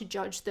start to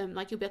judge them.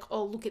 Like, you'll be like,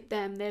 oh, look at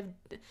them.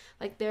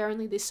 They're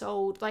only this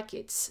old. Like,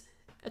 it's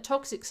a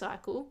toxic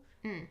cycle,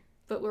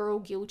 but we're all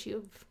guilty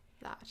of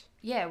that.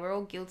 Yeah, we're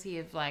all guilty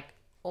of like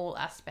all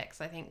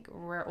aspects. I think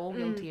we're all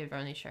guilty of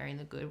only sharing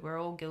the good. We're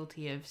all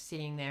guilty of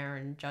sitting there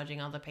and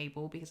judging other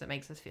people because it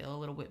makes us feel a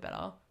little bit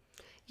better.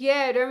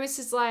 Yeah, it almost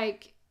is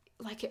like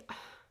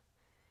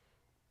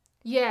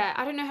yeah,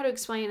 I don't know how to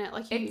explain it.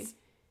 Like, it's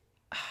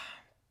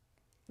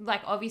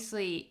like,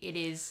 obviously it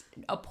is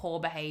a poor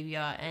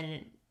behavior,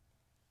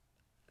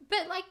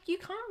 but like, you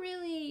can't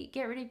really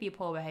get rid of your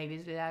poor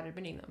behaviors without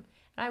admitting them.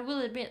 And I will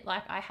admit,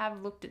 like, I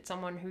have looked at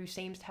someone who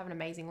seems to have an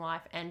amazing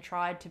life and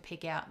tried to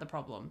pick out the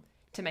problem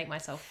to make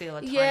myself feel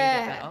a tiny bit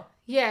better.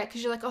 Yeah,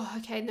 because you're like, oh,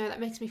 okay, no, that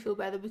makes me feel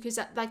better because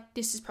that, like,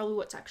 this is probably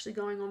what's actually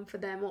going on for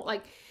them, or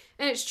like,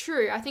 and it's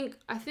true. I think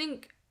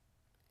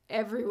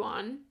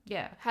everyone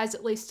has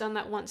at least done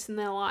that once in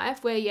their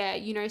life where, yeah,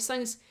 you know,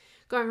 something's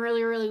going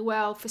really, really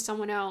well for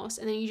someone else,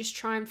 and then you just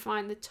try and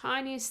find the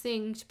tiniest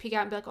thing to pick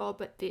out and be like, oh,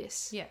 but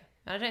this. Yeah.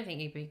 I don't think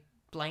you'd be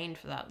blamed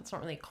for that. It's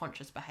not really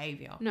conscious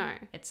behavior. No.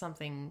 It's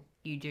something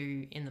you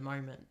do in the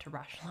moment to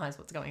rationalize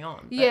what's going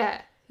on.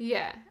 But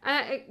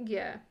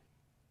yeah.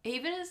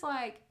 even as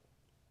like,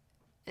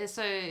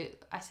 so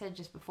I said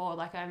just before,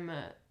 like, I'm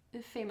a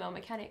female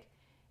mechanic.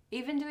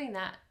 Even doing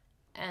that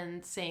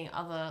and seeing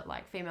other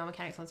like female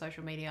mechanics on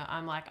social media,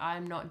 I'm like,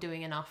 I'm not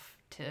doing enough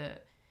to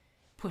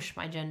push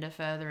my gender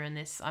further in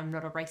this. I'm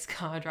not a race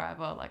car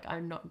driver. Like,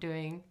 I'm not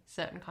doing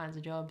certain kinds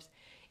of jobs.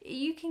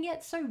 You can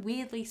get so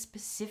weirdly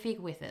specific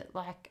with it.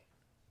 Like,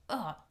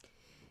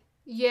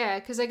 yeah,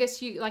 because I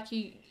guess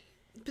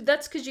but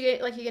that's because you're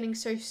getting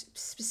so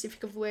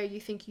specific of where you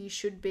think you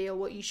should be or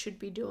what you should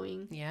be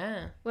doing.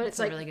 Yeah, when that's it's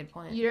a like, really good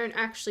point. You don't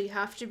actually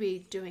have to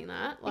be doing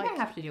that. Like, you don't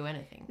have to do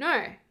anything.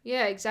 No,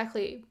 yeah,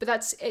 exactly.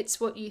 But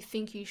it's what you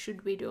think you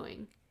should be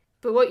doing.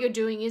 But what you're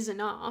doing is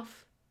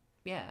enough.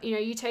 Yeah. You know,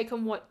 you take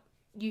on what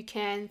you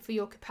can for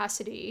your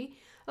capacity.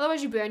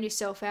 Otherwise, you burn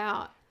yourself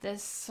out.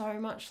 There's so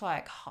much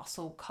like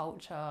hustle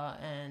culture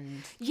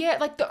and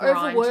like the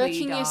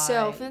overworking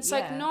yourself, and it's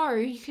like, no,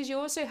 because you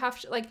also have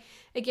to, like,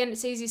 again,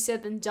 it's easier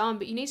said than done,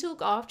 but you need to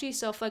look after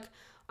yourself. Like,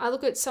 I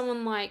look at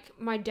someone like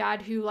my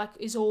dad who like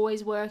is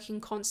always working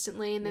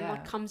constantly and then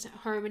like comes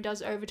home and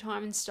does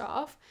overtime and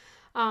stuff,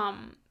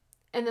 and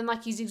then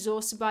like he's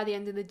exhausted by the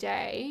end of the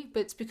day, but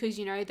it's because,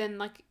 you know, then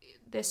like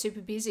they're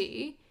super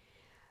busy.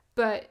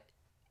 But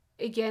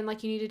again,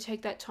 like, you need to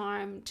take that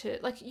time to,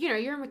 like, you know,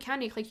 you're a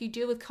mechanic, like, you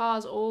deal with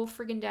cars all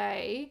friggin'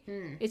 day.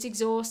 It's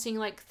exhausting,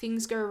 like,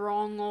 things go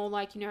wrong, or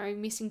like, you know,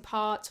 missing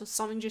parts, or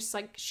something just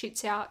like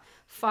shits out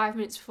 5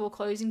 minutes before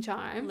closing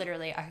time.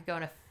 Literally, I could go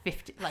on a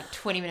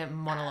 20-minute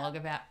monologue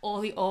about all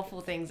the awful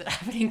things that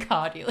happen in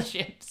car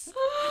dealerships.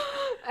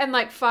 And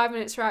like 5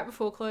 minutes right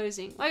before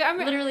closing. Like, I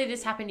mean, literally,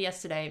 this happened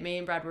yesterday. Me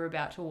and Brad were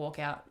about to walk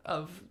out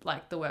of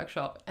like the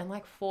workshop, and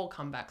like 4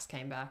 comebacks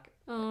came back.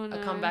 Oh no.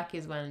 A comeback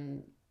is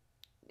when...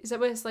 Is that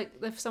where it's like,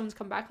 if someone's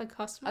come back, like,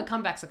 customer? A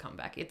comeback's a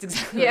comeback. It's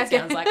exactly what it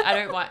sounds like. I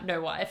don't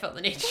know why I felt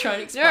the need to try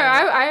and explain. No,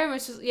 I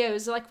almost just, it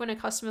was like when a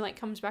customer like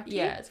comes back to you.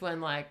 Yeah, it's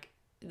when like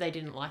they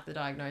didn't like the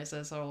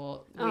diagnosis,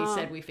 or we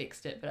said we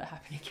fixed it, but it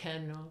happened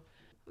again. Or...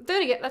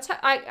 Then again, that's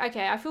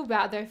I feel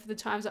bad though for the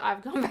times that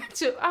I've gone back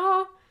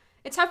to.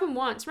 It's happened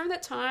once. Remember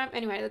that time?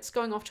 Anyway, that's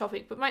going off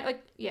topic, but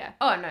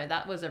Oh no,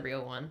 that was a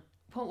real one.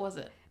 What was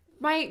it?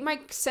 My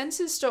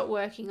sensors stopped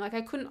working. Like,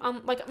 I couldn't I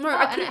couldn't.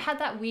 And it had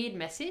that weird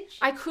message.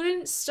 I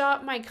couldn't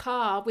start my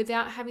car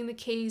without having the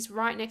keys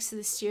right next to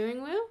the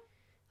steering wheel.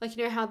 Like,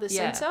 you know how the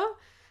sensor,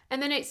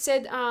 and then it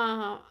said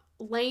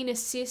lane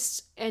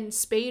assist and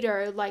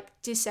speedo like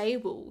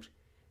disabled.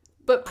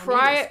 But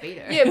prior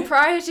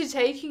to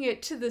taking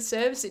it to the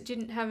service, it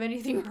didn't have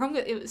anything wrong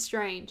with it. It was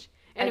strange.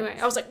 Anyway,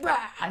 I was like, rah!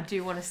 I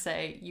do want to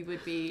say, you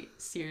would be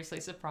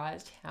seriously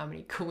surprised how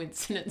many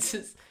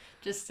coincidences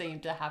just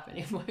seemed to happen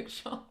in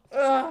workshop.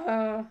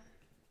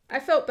 I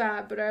felt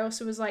bad, but I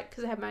also was like,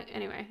 because I had my...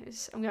 Anyway,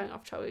 I'm going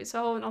off topic. It's a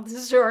whole other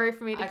story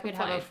for me to complain. I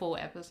could have a full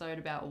episode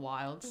about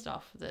wild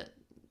stuff that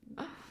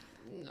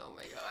Oh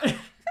my god.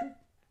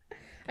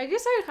 I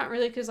guess I can't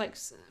really, because like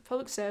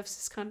public service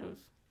is kind of,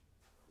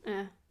 I don't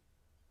know.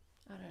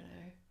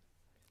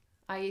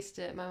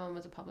 My mum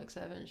was a public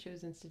servant. She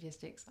was in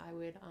statistics. I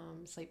would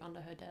sleep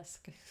under her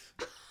desk.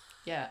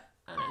 Yeah,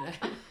 I don't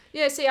know.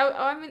 Yeah, see,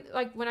 I'm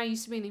like, when I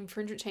used to be in the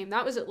infringement team,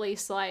 that was at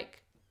least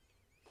like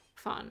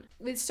fun.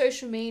 With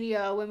social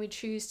media, when we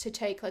choose to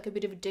take like a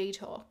bit of a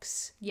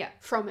detox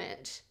from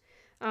it,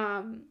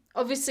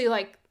 obviously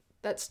like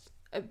that's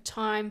a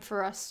time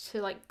for us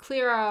to like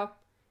clear our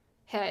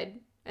head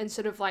and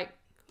sort of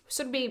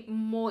be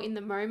more in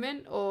the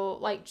moment, or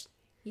like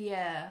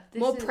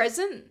more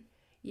present.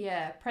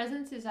 Yeah,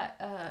 presence is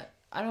that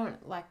I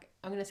don't like,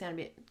 I'm gonna sound a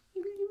bit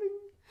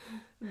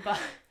but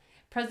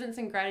presence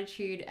and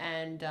gratitude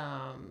and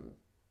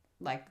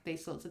like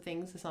these sorts of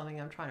things are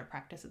something I'm trying to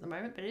practice at the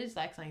moment, but it is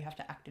like something you have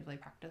to actively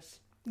practice.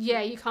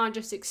 Yeah, you can't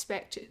just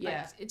expect it.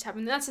 Like, it's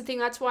happening. That's the thing.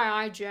 That's why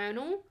I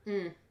journal,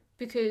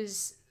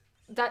 because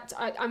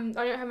I don't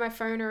have my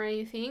phone or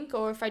anything,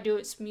 or if I do,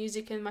 it's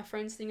music and my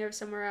phone's thing over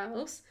somewhere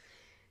else.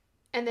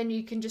 And then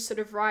you can just sort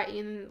of write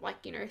in,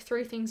 like,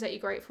 3 things that you're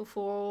grateful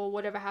for, or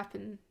whatever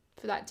happened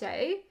for that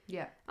day.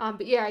 Yeah.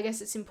 But yeah, I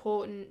guess it's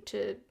important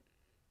to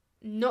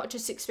not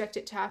just expect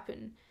it to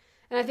happen.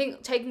 And I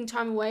think taking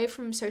time away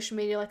from social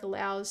media, like,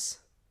 allows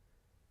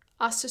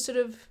us to sort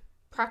of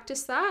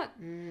practice that.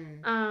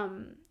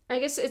 I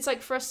guess it's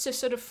like for us to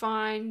sort of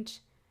find,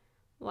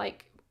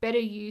 like, better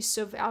use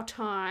of our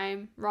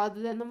time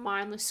rather than the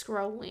mindless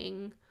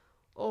scrolling,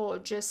 or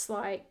just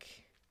like...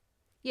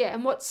 Yeah,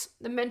 and what's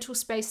the mental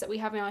space that we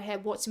have in our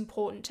head, what's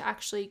important to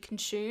actually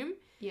consume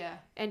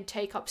and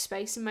take up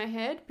space in my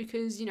head.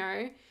 Because,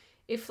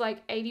 if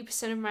like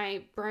 80% of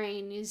my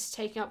brain is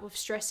taken up with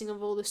stressing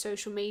of all the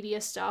social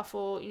media stuff,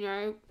 or,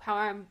 how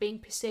I'm being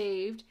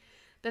perceived,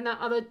 then that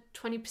other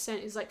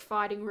 20% is like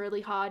fighting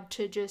really hard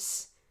to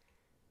just,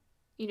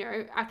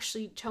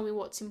 actually tell me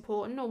what's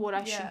important or what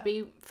I should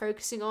be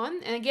focusing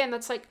on. And again,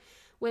 that's like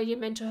where your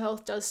mental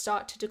health does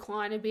start to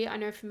decline a bit. I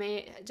know for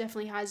me, it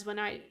definitely has when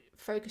I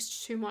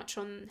focused too much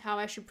on how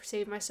I should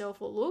perceive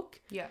myself or look.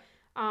 Yeah.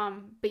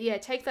 But yeah,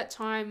 take that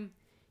time,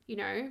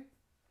 and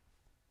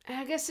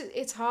I guess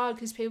it's hard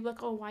because people are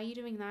like, oh, why are you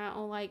doing that?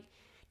 Or like,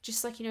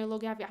 just like,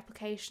 log out of your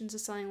applications or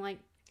something. Like,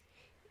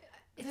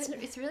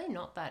 it's really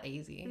not that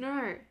easy.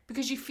 No,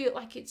 because you feel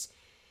like it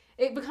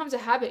becomes a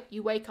habit.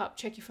 You wake up,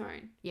 check your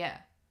phone. Yeah.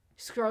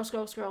 Scroll.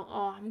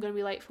 Oh, I'm going to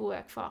be late for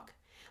work. Fuck.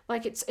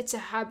 Like, it's a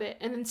habit.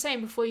 And then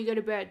same before you go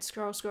to bed,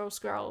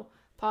 scroll.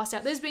 Pass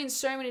out. There's been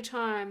so many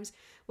times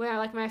where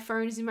like my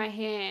phone is in my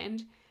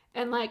hand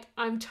and like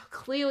I'm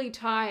clearly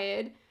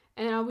tired,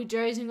 and then I'll be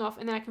dozing off,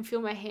 and then I can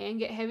feel my hand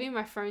get heavy and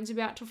my phone's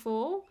about to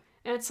fall,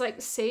 and it's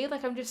like, see,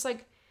 like I'm just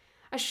like,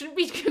 I shouldn't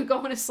be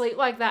going to sleep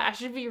like that. I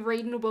should be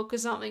reading a book or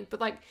something.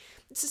 But like,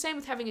 it's the same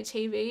with having a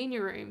TV in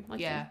your room.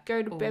 Like, you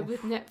go to bed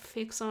with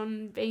Netflix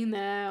on, being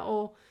there,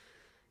 or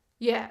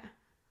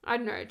I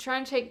don't know, try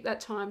and take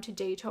that time to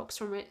detox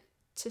from it,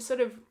 to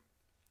sort of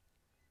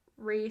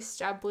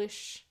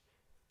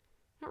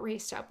not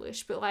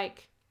reestablish, but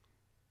like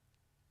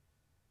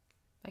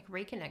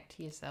reconnect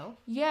to yourself.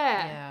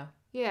 Yeah,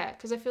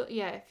 because I feel,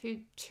 if you're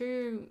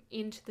too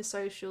into the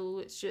social,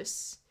 it's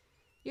just,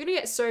 you're gonna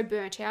get so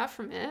burnt out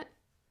from it,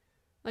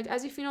 like,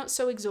 as if you're not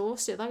so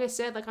exhausted. Like I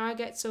said, like, I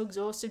get so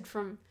exhausted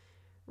from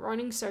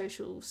running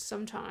socials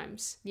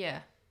sometimes. Yeah.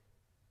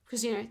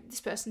 Because,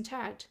 this person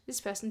tagged,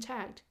 this person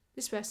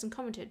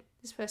commented,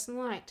 this person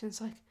liked, and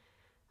it's like,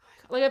 oh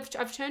my God. Like,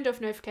 I've turned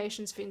off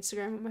notifications for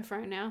Instagram on my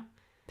phone now.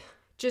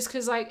 Just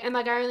because, like, and,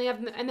 like, I only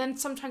have... And then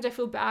sometimes I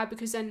feel bad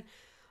because then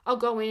I'll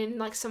go in and,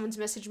 like, someone's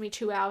messaged me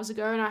 2 hours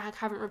ago and I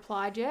haven't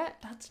replied yet.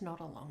 That's not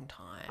a long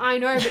time. I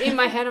know, but in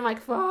my head I'm like,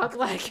 fuck,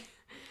 like,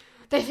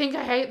 they think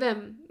I hate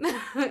them.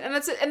 and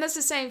that's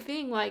the same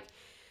thing, like,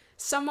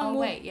 someone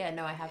will... wait, yeah,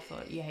 no, I have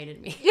thought you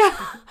hated me. Yeah,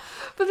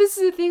 but this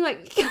is the thing,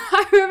 like,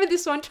 I remember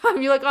this one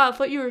time, you're like, oh, I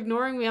thought you were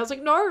ignoring me. I was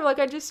like, no, like,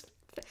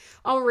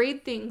 I'll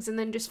read things and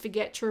then just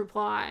forget to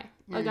reply.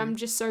 Like, I'm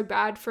just so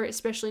bad for it,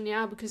 especially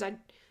now because I'm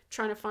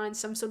trying to find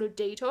some sort of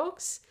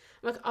detox.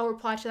 I'm like, I'll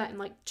reply to that in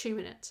like 2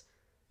 minutes.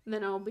 And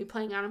then I'll be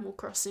playing Animal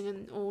Crossing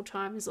and all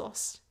time is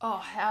lost. Oh,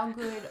 how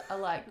good are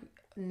like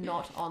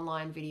not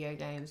online video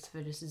games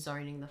for just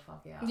zoning the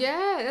fuck out?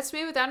 Yeah, that's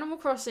me with Animal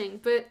Crossing.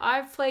 But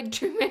I've played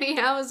too many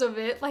hours of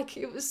it. Like,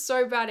 it was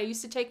so bad. I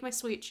used to take my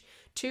Switch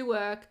to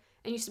work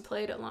and used to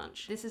play it at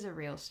lunch. This is a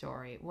real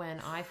story. When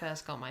I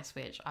first got my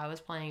Switch, I was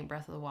playing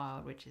Breath of the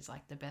Wild, which is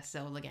like the best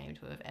Zelda game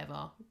to have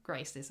ever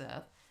graced this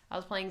earth. I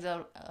was playing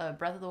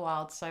Breath of the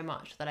Wild so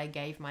much that I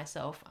gave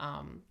myself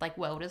like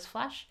welder's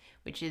flash,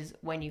 which is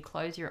when you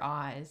close your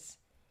eyes,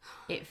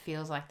 it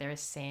feels like there is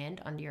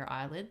sand under your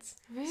eyelids.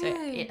 Really? So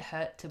it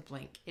hurt to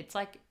blink. It's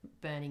like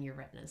burning your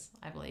retinas,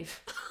 I believe.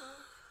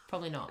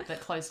 Probably not, but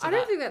close to that. I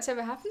don't think that's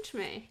ever happened to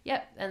me.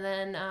 Yep. And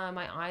then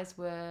my eyes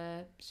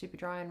were super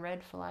dry and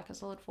red for like a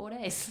solid 4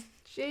 days.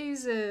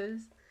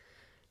 Jesus.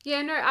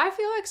 Yeah, no, I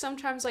feel like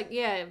sometimes, like,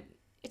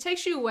 it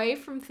takes you away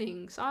from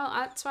things.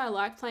 That's why I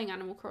like playing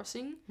Animal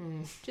Crossing.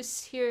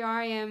 Just here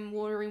I am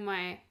watering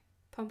my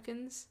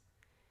pumpkins.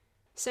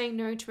 saying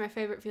no to my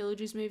favourite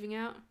villagers moving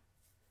out.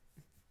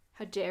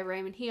 How dare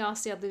Raymond? He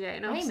asked the other day.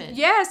 And Raymond?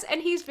 Yes,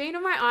 and he's been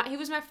on my... he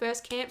was my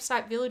first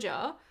campsite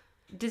villager.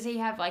 Does he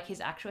have, like, his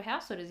actual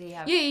house, or does he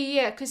have...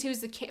 Yeah, because he was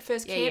the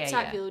first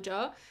campsite yeah.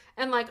 villager.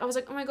 And, like, I was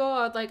like, oh my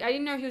God, like, I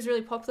didn't know he was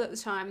really popular at the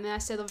time. And then I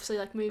said, obviously,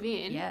 like, move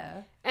in.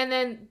 Yeah. And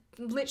then,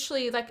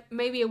 literally, like,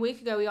 maybe a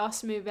week ago, he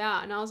asked to move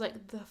out. And I was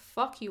like, the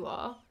fuck you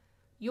are?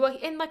 You are...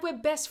 And, like, we're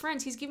best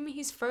friends. He's given me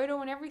his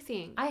photo and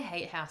everything. I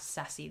hate how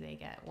sassy they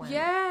get when...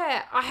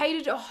 Yeah. I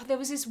hated... Oh, there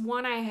was this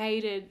one I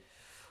hated.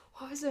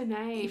 What was her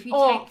name?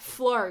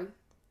 Flo.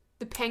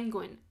 The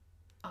penguin.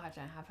 Oh, I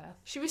don't have her.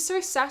 She was so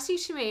sassy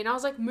to me. And I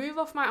was like, move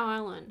off my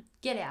island.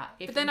 Get out.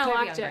 But then I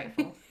liked it.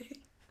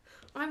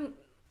 I'm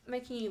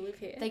making you live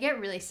here. They get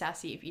really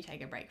sassy if you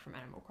take a break from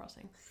Animal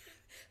Crossing.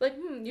 Like,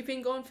 you've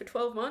been gone for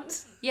 12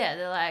 months? Yeah,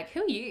 they're like,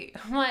 who are you?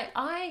 I'm like,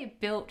 I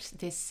built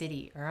this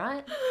city,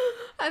 alright?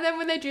 And then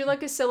when they do,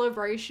 like, a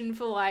celebration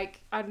for,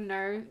 like, I don't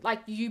know, like,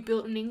 you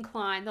built an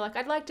incline, they're like,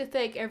 I'd like to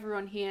thank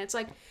everyone here. It's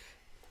like,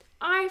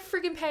 I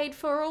friggin' paid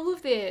for all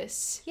of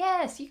this.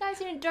 Yes, you guys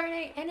didn't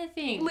donate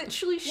anything.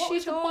 Literally what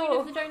was the point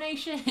of the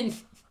donation?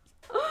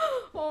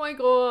 Oh my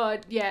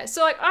God. Yeah.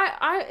 So, like,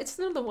 I it's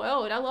not the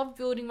world. I love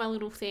building my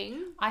little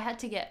thing. I had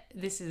to get...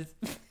 This is...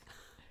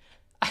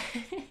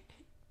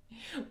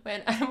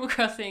 when Animal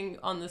Crossing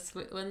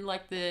when,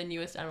 like, the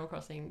newest Animal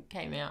Crossing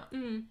came out,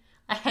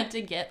 I had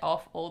to get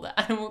off all the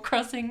Animal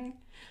Crossing,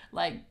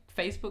 like,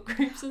 Facebook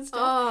groups and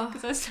stuff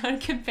because I started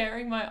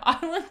comparing my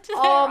island to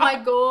their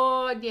my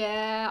God,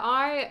 yeah.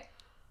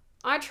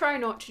 I try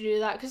not to do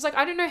that because, like,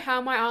 I don't know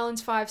how my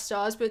island's 5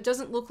 stars, but it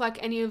doesn't look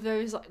like any of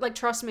those. Like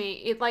trust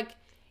me, it like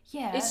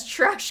it's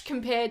trash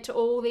compared to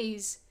all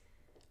these.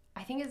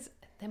 I think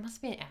there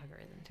must be an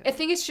algorithm to it. I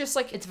think it's just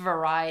like it's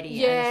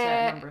variety and a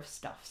certain number of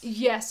stuffs.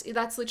 Yes,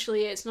 that's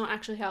literally it. It's not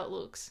actually how it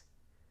looks.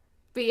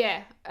 But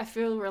yeah, I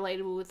feel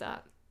relatable with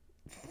that.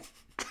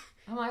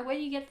 I'm like, where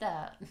do you get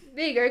that?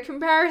 There you go,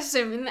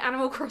 comparison in the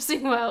Animal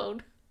Crossing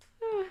world.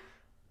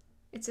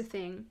 It's a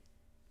thing.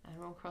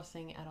 Animal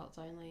Crossing adults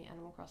only,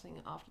 Animal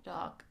Crossing after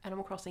dark,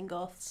 Animal Crossing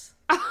goths.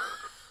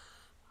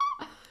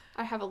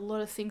 I have a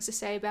lot of things to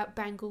say about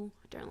Bangle.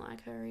 I don't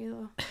like her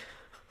either.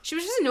 She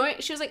was just annoying.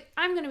 She was like,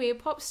 I'm going to be a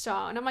pop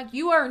star. And I'm like,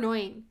 you are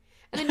annoying.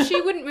 And then she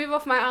wouldn't move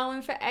off my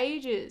island for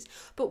ages.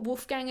 But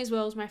Wolfgang as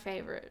well is my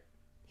favourite.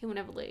 He will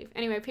never leave.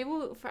 Anyway,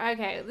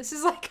 okay, this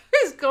is like,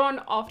 has gone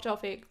off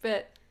topic,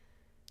 but...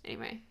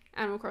 Anyway,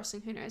 Animal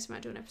Crossing, who knows, I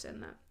might do an episode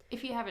on that.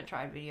 If you haven't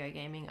tried video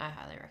gaming, I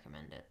highly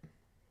recommend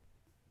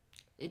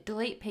it.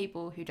 Delete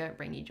people who don't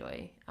bring you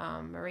joy.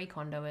 Marie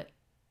Kondo it.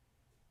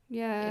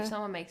 Yeah. If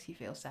someone makes you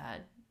feel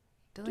sad,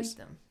 delete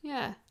them.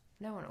 Yeah.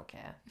 No one will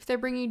care. If they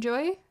bring you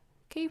joy,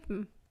 keep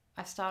them.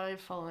 I started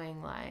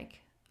following,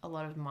 like, a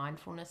lot of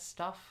mindfulness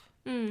stuff.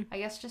 I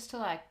guess just to,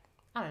 like,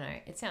 I don't know,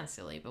 it sounds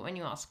silly, but when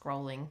you are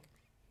scrolling,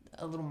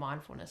 a little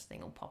mindfulness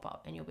thing will pop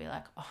up and you'll be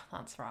like, oh,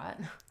 that's right.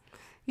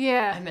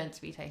 Yeah. I'm meant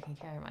to be taking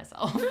care of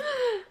myself.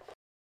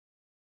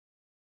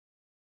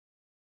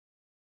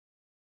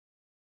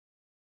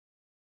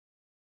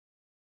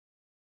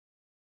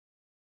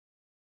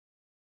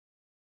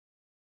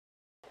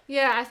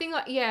 Yeah, I think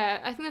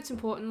that's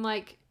important.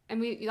 Like, and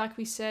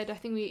we said, I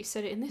think we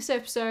said it in this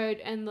episode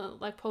and the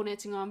like pole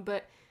dancing on,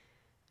 but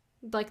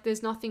like,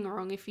 there's nothing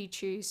wrong if you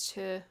choose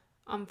to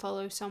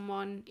unfollow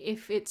someone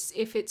if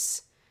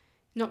it's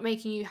not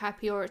making you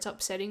happy or it's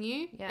upsetting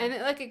you. Yeah. And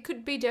it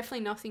could be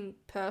definitely nothing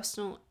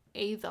personal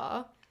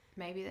either.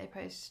 Maybe they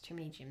post too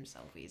many gym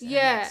selfies and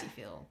it makes you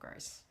feel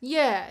gross.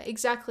 Yeah,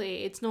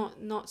 exactly. It's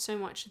not so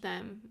much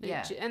them.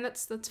 Yeah. And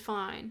that's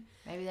fine.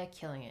 Maybe they're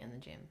killing it in the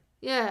gym.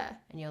 Yeah.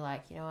 And you're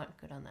like, you know what?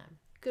 Good on them.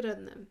 Good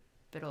on them.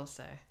 But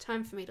also...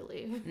 time for me to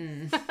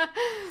leave.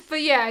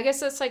 But yeah, I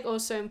guess that's like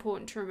also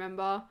important to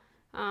remember.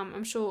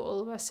 I'm sure all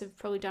of us have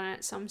probably done it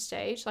at some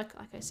stage. Like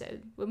I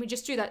said, when we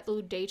just do that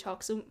little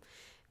detox,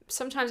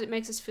 sometimes it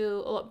makes us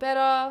feel a lot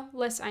better,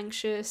 less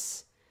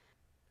anxious.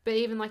 But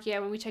even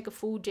when we take a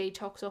full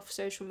detox off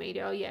social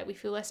media, we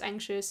feel less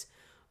anxious.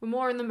 We're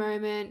more in the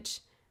moment.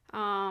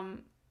 I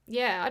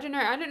don't know.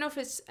 I don't know if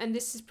it's, and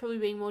this is probably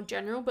being more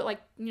general, but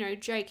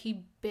Jake,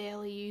 he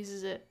barely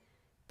uses it.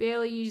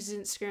 Barely uses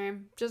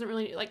Instagram. Doesn't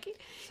really,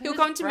 he'll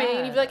come to me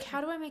and he'll be like,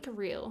 how do I make a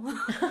reel?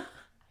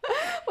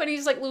 When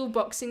he's little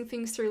boxing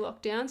things through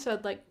lockdown, so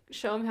I'd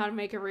show him how to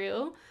make a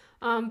reel.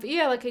 But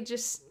it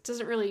just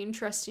doesn't really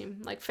interest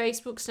him.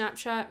 Facebook,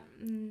 Snapchat,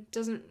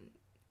 doesn't.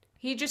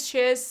 He just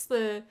shares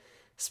the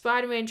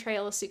Spider-Man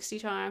trailer 60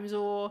 times,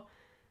 or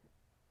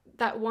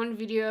that one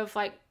video of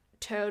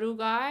Turtle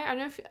Guy. I don't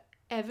know if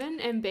Evan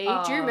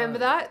MB. Do you remember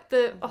that?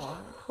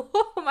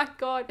 Oh my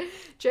god,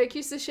 Jake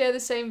used to share the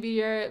same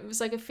video. It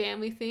was a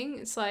family thing.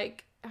 It's I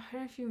don't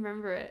know if you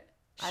remember it.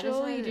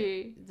 Surely you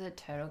do. The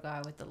turtle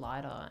guy with the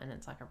lighter, and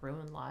it's a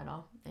ruined lighter,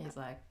 and he's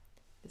like,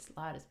 this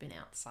lighter's been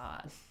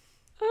outside.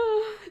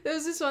 There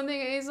was this one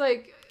thing, and he's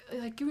like,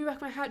 give me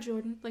back my hat,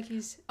 Jordan. Do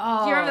you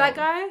remember that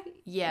guy?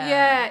 Yeah.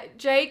 Yeah,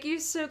 Jake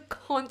used to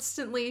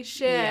constantly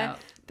share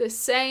the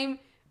same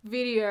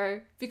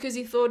video because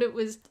he thought it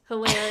was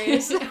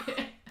hilarious.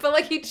 But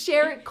like he'd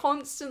share it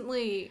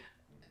constantly.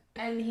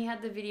 And he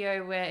had the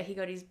video where he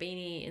got his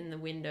beanie in the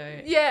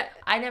window. Yeah.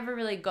 I never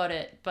really got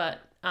it, but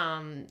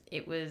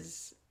it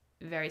was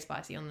very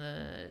spicy on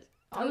the...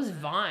 That was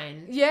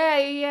Vine.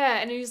 Yeah.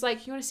 And he was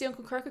like, "You want to see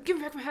Uncle Croco? Give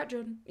me back my hat,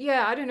 Jordan."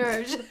 Yeah, I don't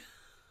know.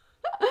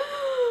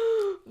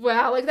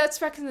 Wow, like that's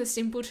back in the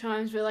simple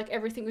times where like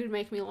everything would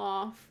make me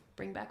laugh.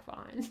 Bring back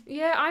Vine.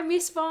 Yeah, I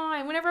miss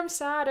Vine. Whenever I'm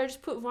sad, I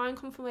just put Vine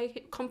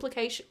compilation.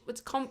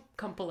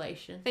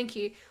 Compilation. Thank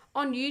you.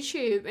 On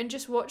YouTube and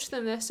just watch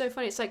them. They're so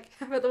funny. It's like,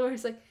 how about the one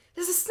who's like,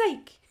 "There's a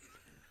snake."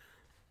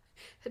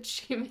 That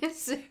she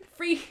misses.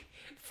 Free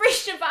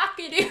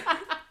Shabaka, dude.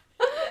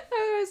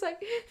 I was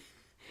like,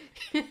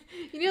 you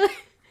know,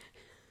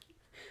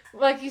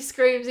 like he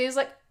screams. He's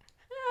like,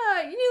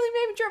 "Ah, you nearly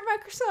made me drop my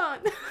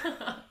croissant."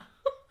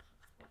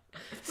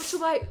 Much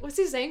like, what's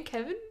his name?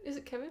 Kevin? Is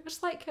it Kevin?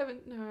 Much like Kevin.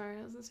 No,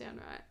 it doesn't sound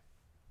right.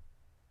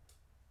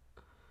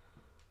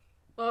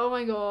 Oh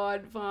my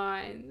god,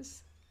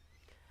 Vines.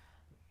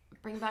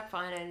 Bring back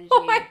Vine energy.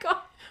 Oh my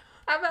god.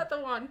 How about the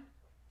one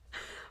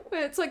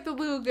where it's like the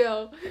little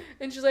girl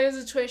and she's like, as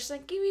a toy, she's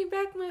like, "Give me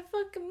back my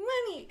fucking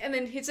money," and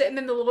then hits it, and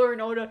then the Law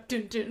and Order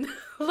dun dun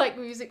like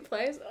music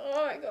plays.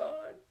 Oh my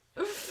god.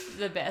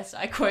 The best.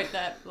 I quote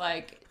that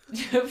like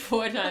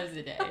 4 times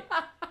a day.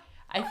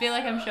 I feel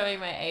like I'm showing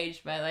my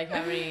age by like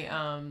how many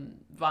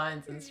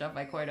Vines and stuff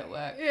I quote at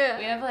work. Yeah.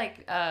 We have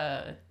like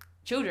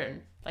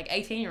children, like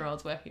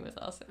 18-year-olds working with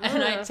us,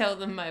 and I tell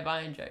them my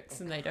Vine jokes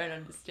and they don't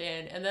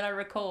understand. And then I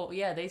recall,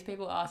 yeah, these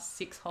people are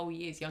 6 whole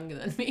years younger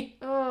than me.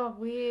 Oh,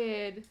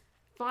 weird.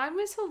 Vine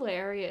was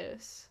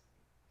hilarious.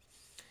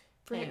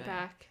 Bring it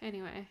back.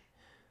 Anyway.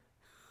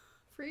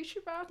 Free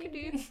Shabaka,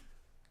 dude.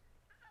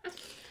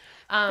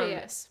 But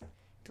yes.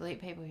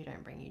 Delete people who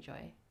don't bring you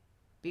joy.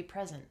 Be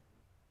present.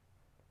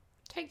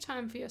 Take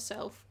time for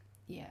yourself.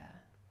 Yeah.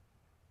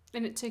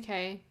 And it's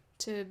okay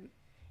to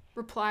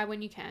reply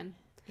when you can.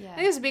 Yeah. I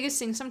think that's the biggest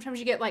thing. Sometimes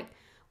you get like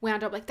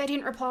wound up, like they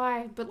didn't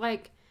reply, but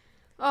like,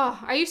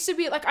 oh, I used to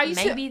be like,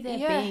 maybe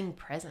they're being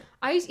present.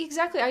 I used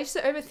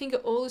to overthink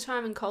it all the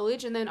time in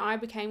college, and then I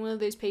became one of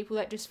those people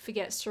that just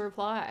forgets to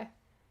reply.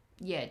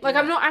 Yeah. Like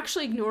I'm not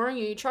actually ignoring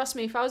you. Trust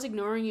me, if I was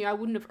ignoring you, I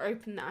wouldn't have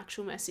opened the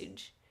actual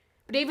message.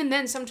 But even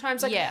then,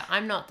 sometimes like yeah,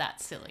 I'm not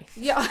that silly.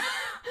 Yeah.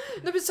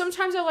 No, but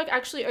sometimes I like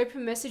actually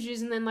open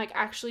messages and then like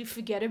actually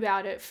forget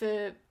about it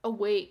for a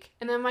week,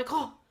 and then I'm like,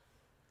 oh,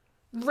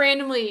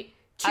 randomly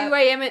 2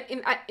 a.m.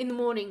 in the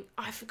morning,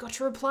 I forgot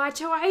to reply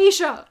to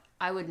Aisha.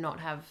 I would not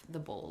have the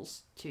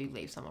balls to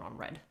leave someone on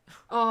red.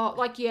 Oh,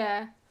 like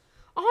yeah.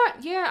 Oh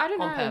yeah, I don't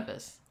know. On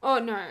purpose. Oh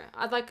no,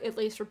 I'd like at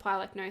least reply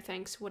like no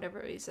thanks,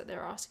 whatever it is that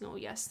they're asking, or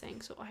yes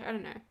thanks, or I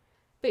don't know.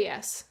 But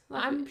yes,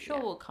 like, I'm sure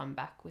we'll come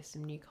back with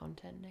some new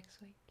content next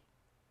week.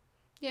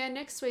 Yeah,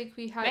 next week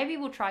we have... Maybe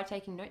we'll try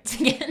taking notes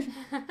again.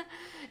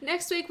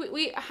 Next week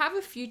we have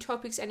a few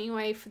topics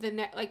anyway for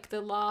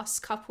the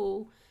last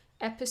couple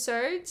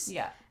episodes.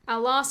 Yeah.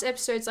 Our last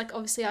episode's like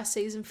obviously our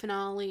season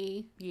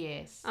finale.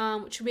 Yes.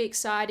 Which will be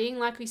exciting.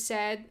 Like we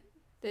said,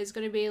 there's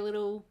going to be a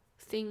little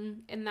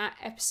thing in that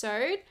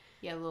episode.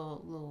 Yeah,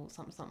 little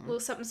something. Little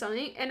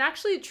something. And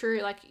actually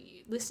true, like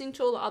listening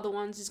to all the other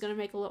ones is going to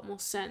make a lot more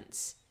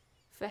sense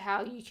for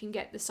how you can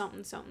get the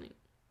something.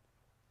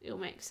 It'll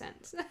make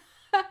sense.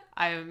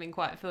 I haven't been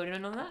quite filled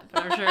in on that,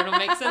 but I'm sure it'll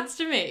make sense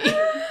to me.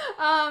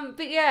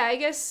 But yeah, I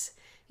guess,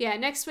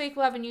 next week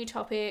we'll have a new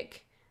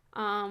topic.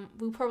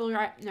 We'll probably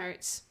write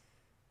notes.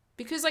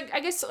 Because, like, I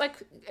guess,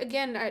 like,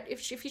 again,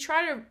 if you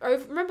try to...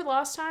 remember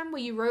last time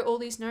where you wrote all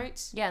these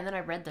notes? Yeah, and then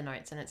I read the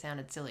notes and it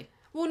sounded silly.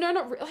 Well,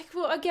 no,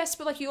 I guess,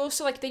 but, like, you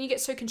also, like, then you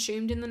get so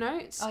consumed in the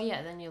notes. Oh,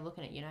 yeah, then you're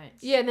looking at your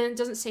notes. Yeah, and then it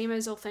doesn't seem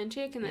as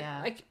authentic. And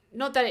yeah. like,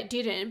 not that it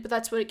didn't, but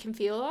that's what it can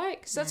feel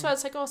like. So that's why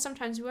it's like, oh,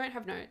 sometimes we won't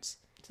have notes.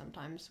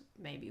 Sometimes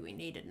maybe we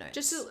needed notes.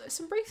 Just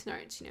some brief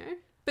notes, you know?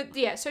 But,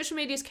 yeah, social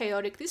media is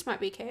chaotic. This might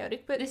be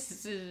chaotic, but...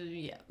 This is,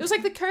 yeah. It was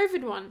like the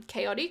COVID one.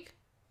 Chaotic.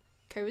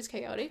 COVID's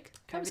chaotic.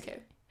 COVID's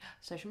chaotic.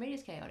 Social media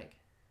is chaotic.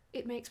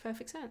 It makes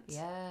perfect sense.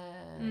 Yes.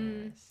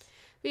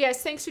 But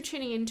yes, thanks for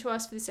tuning in to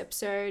us for this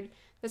episode.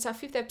 That's our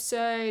 5th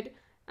episode.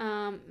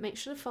 Make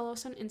sure to follow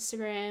us on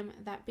Instagram,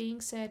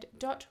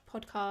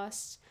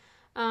 thatbeingsaid.podcast.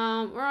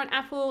 We're on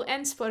Apple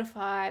and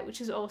Spotify, which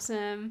is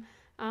awesome.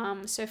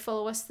 So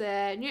follow us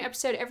there. New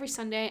episode every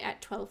Sunday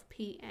at 12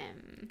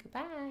 p.m.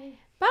 Goodbye.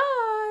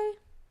 Bye.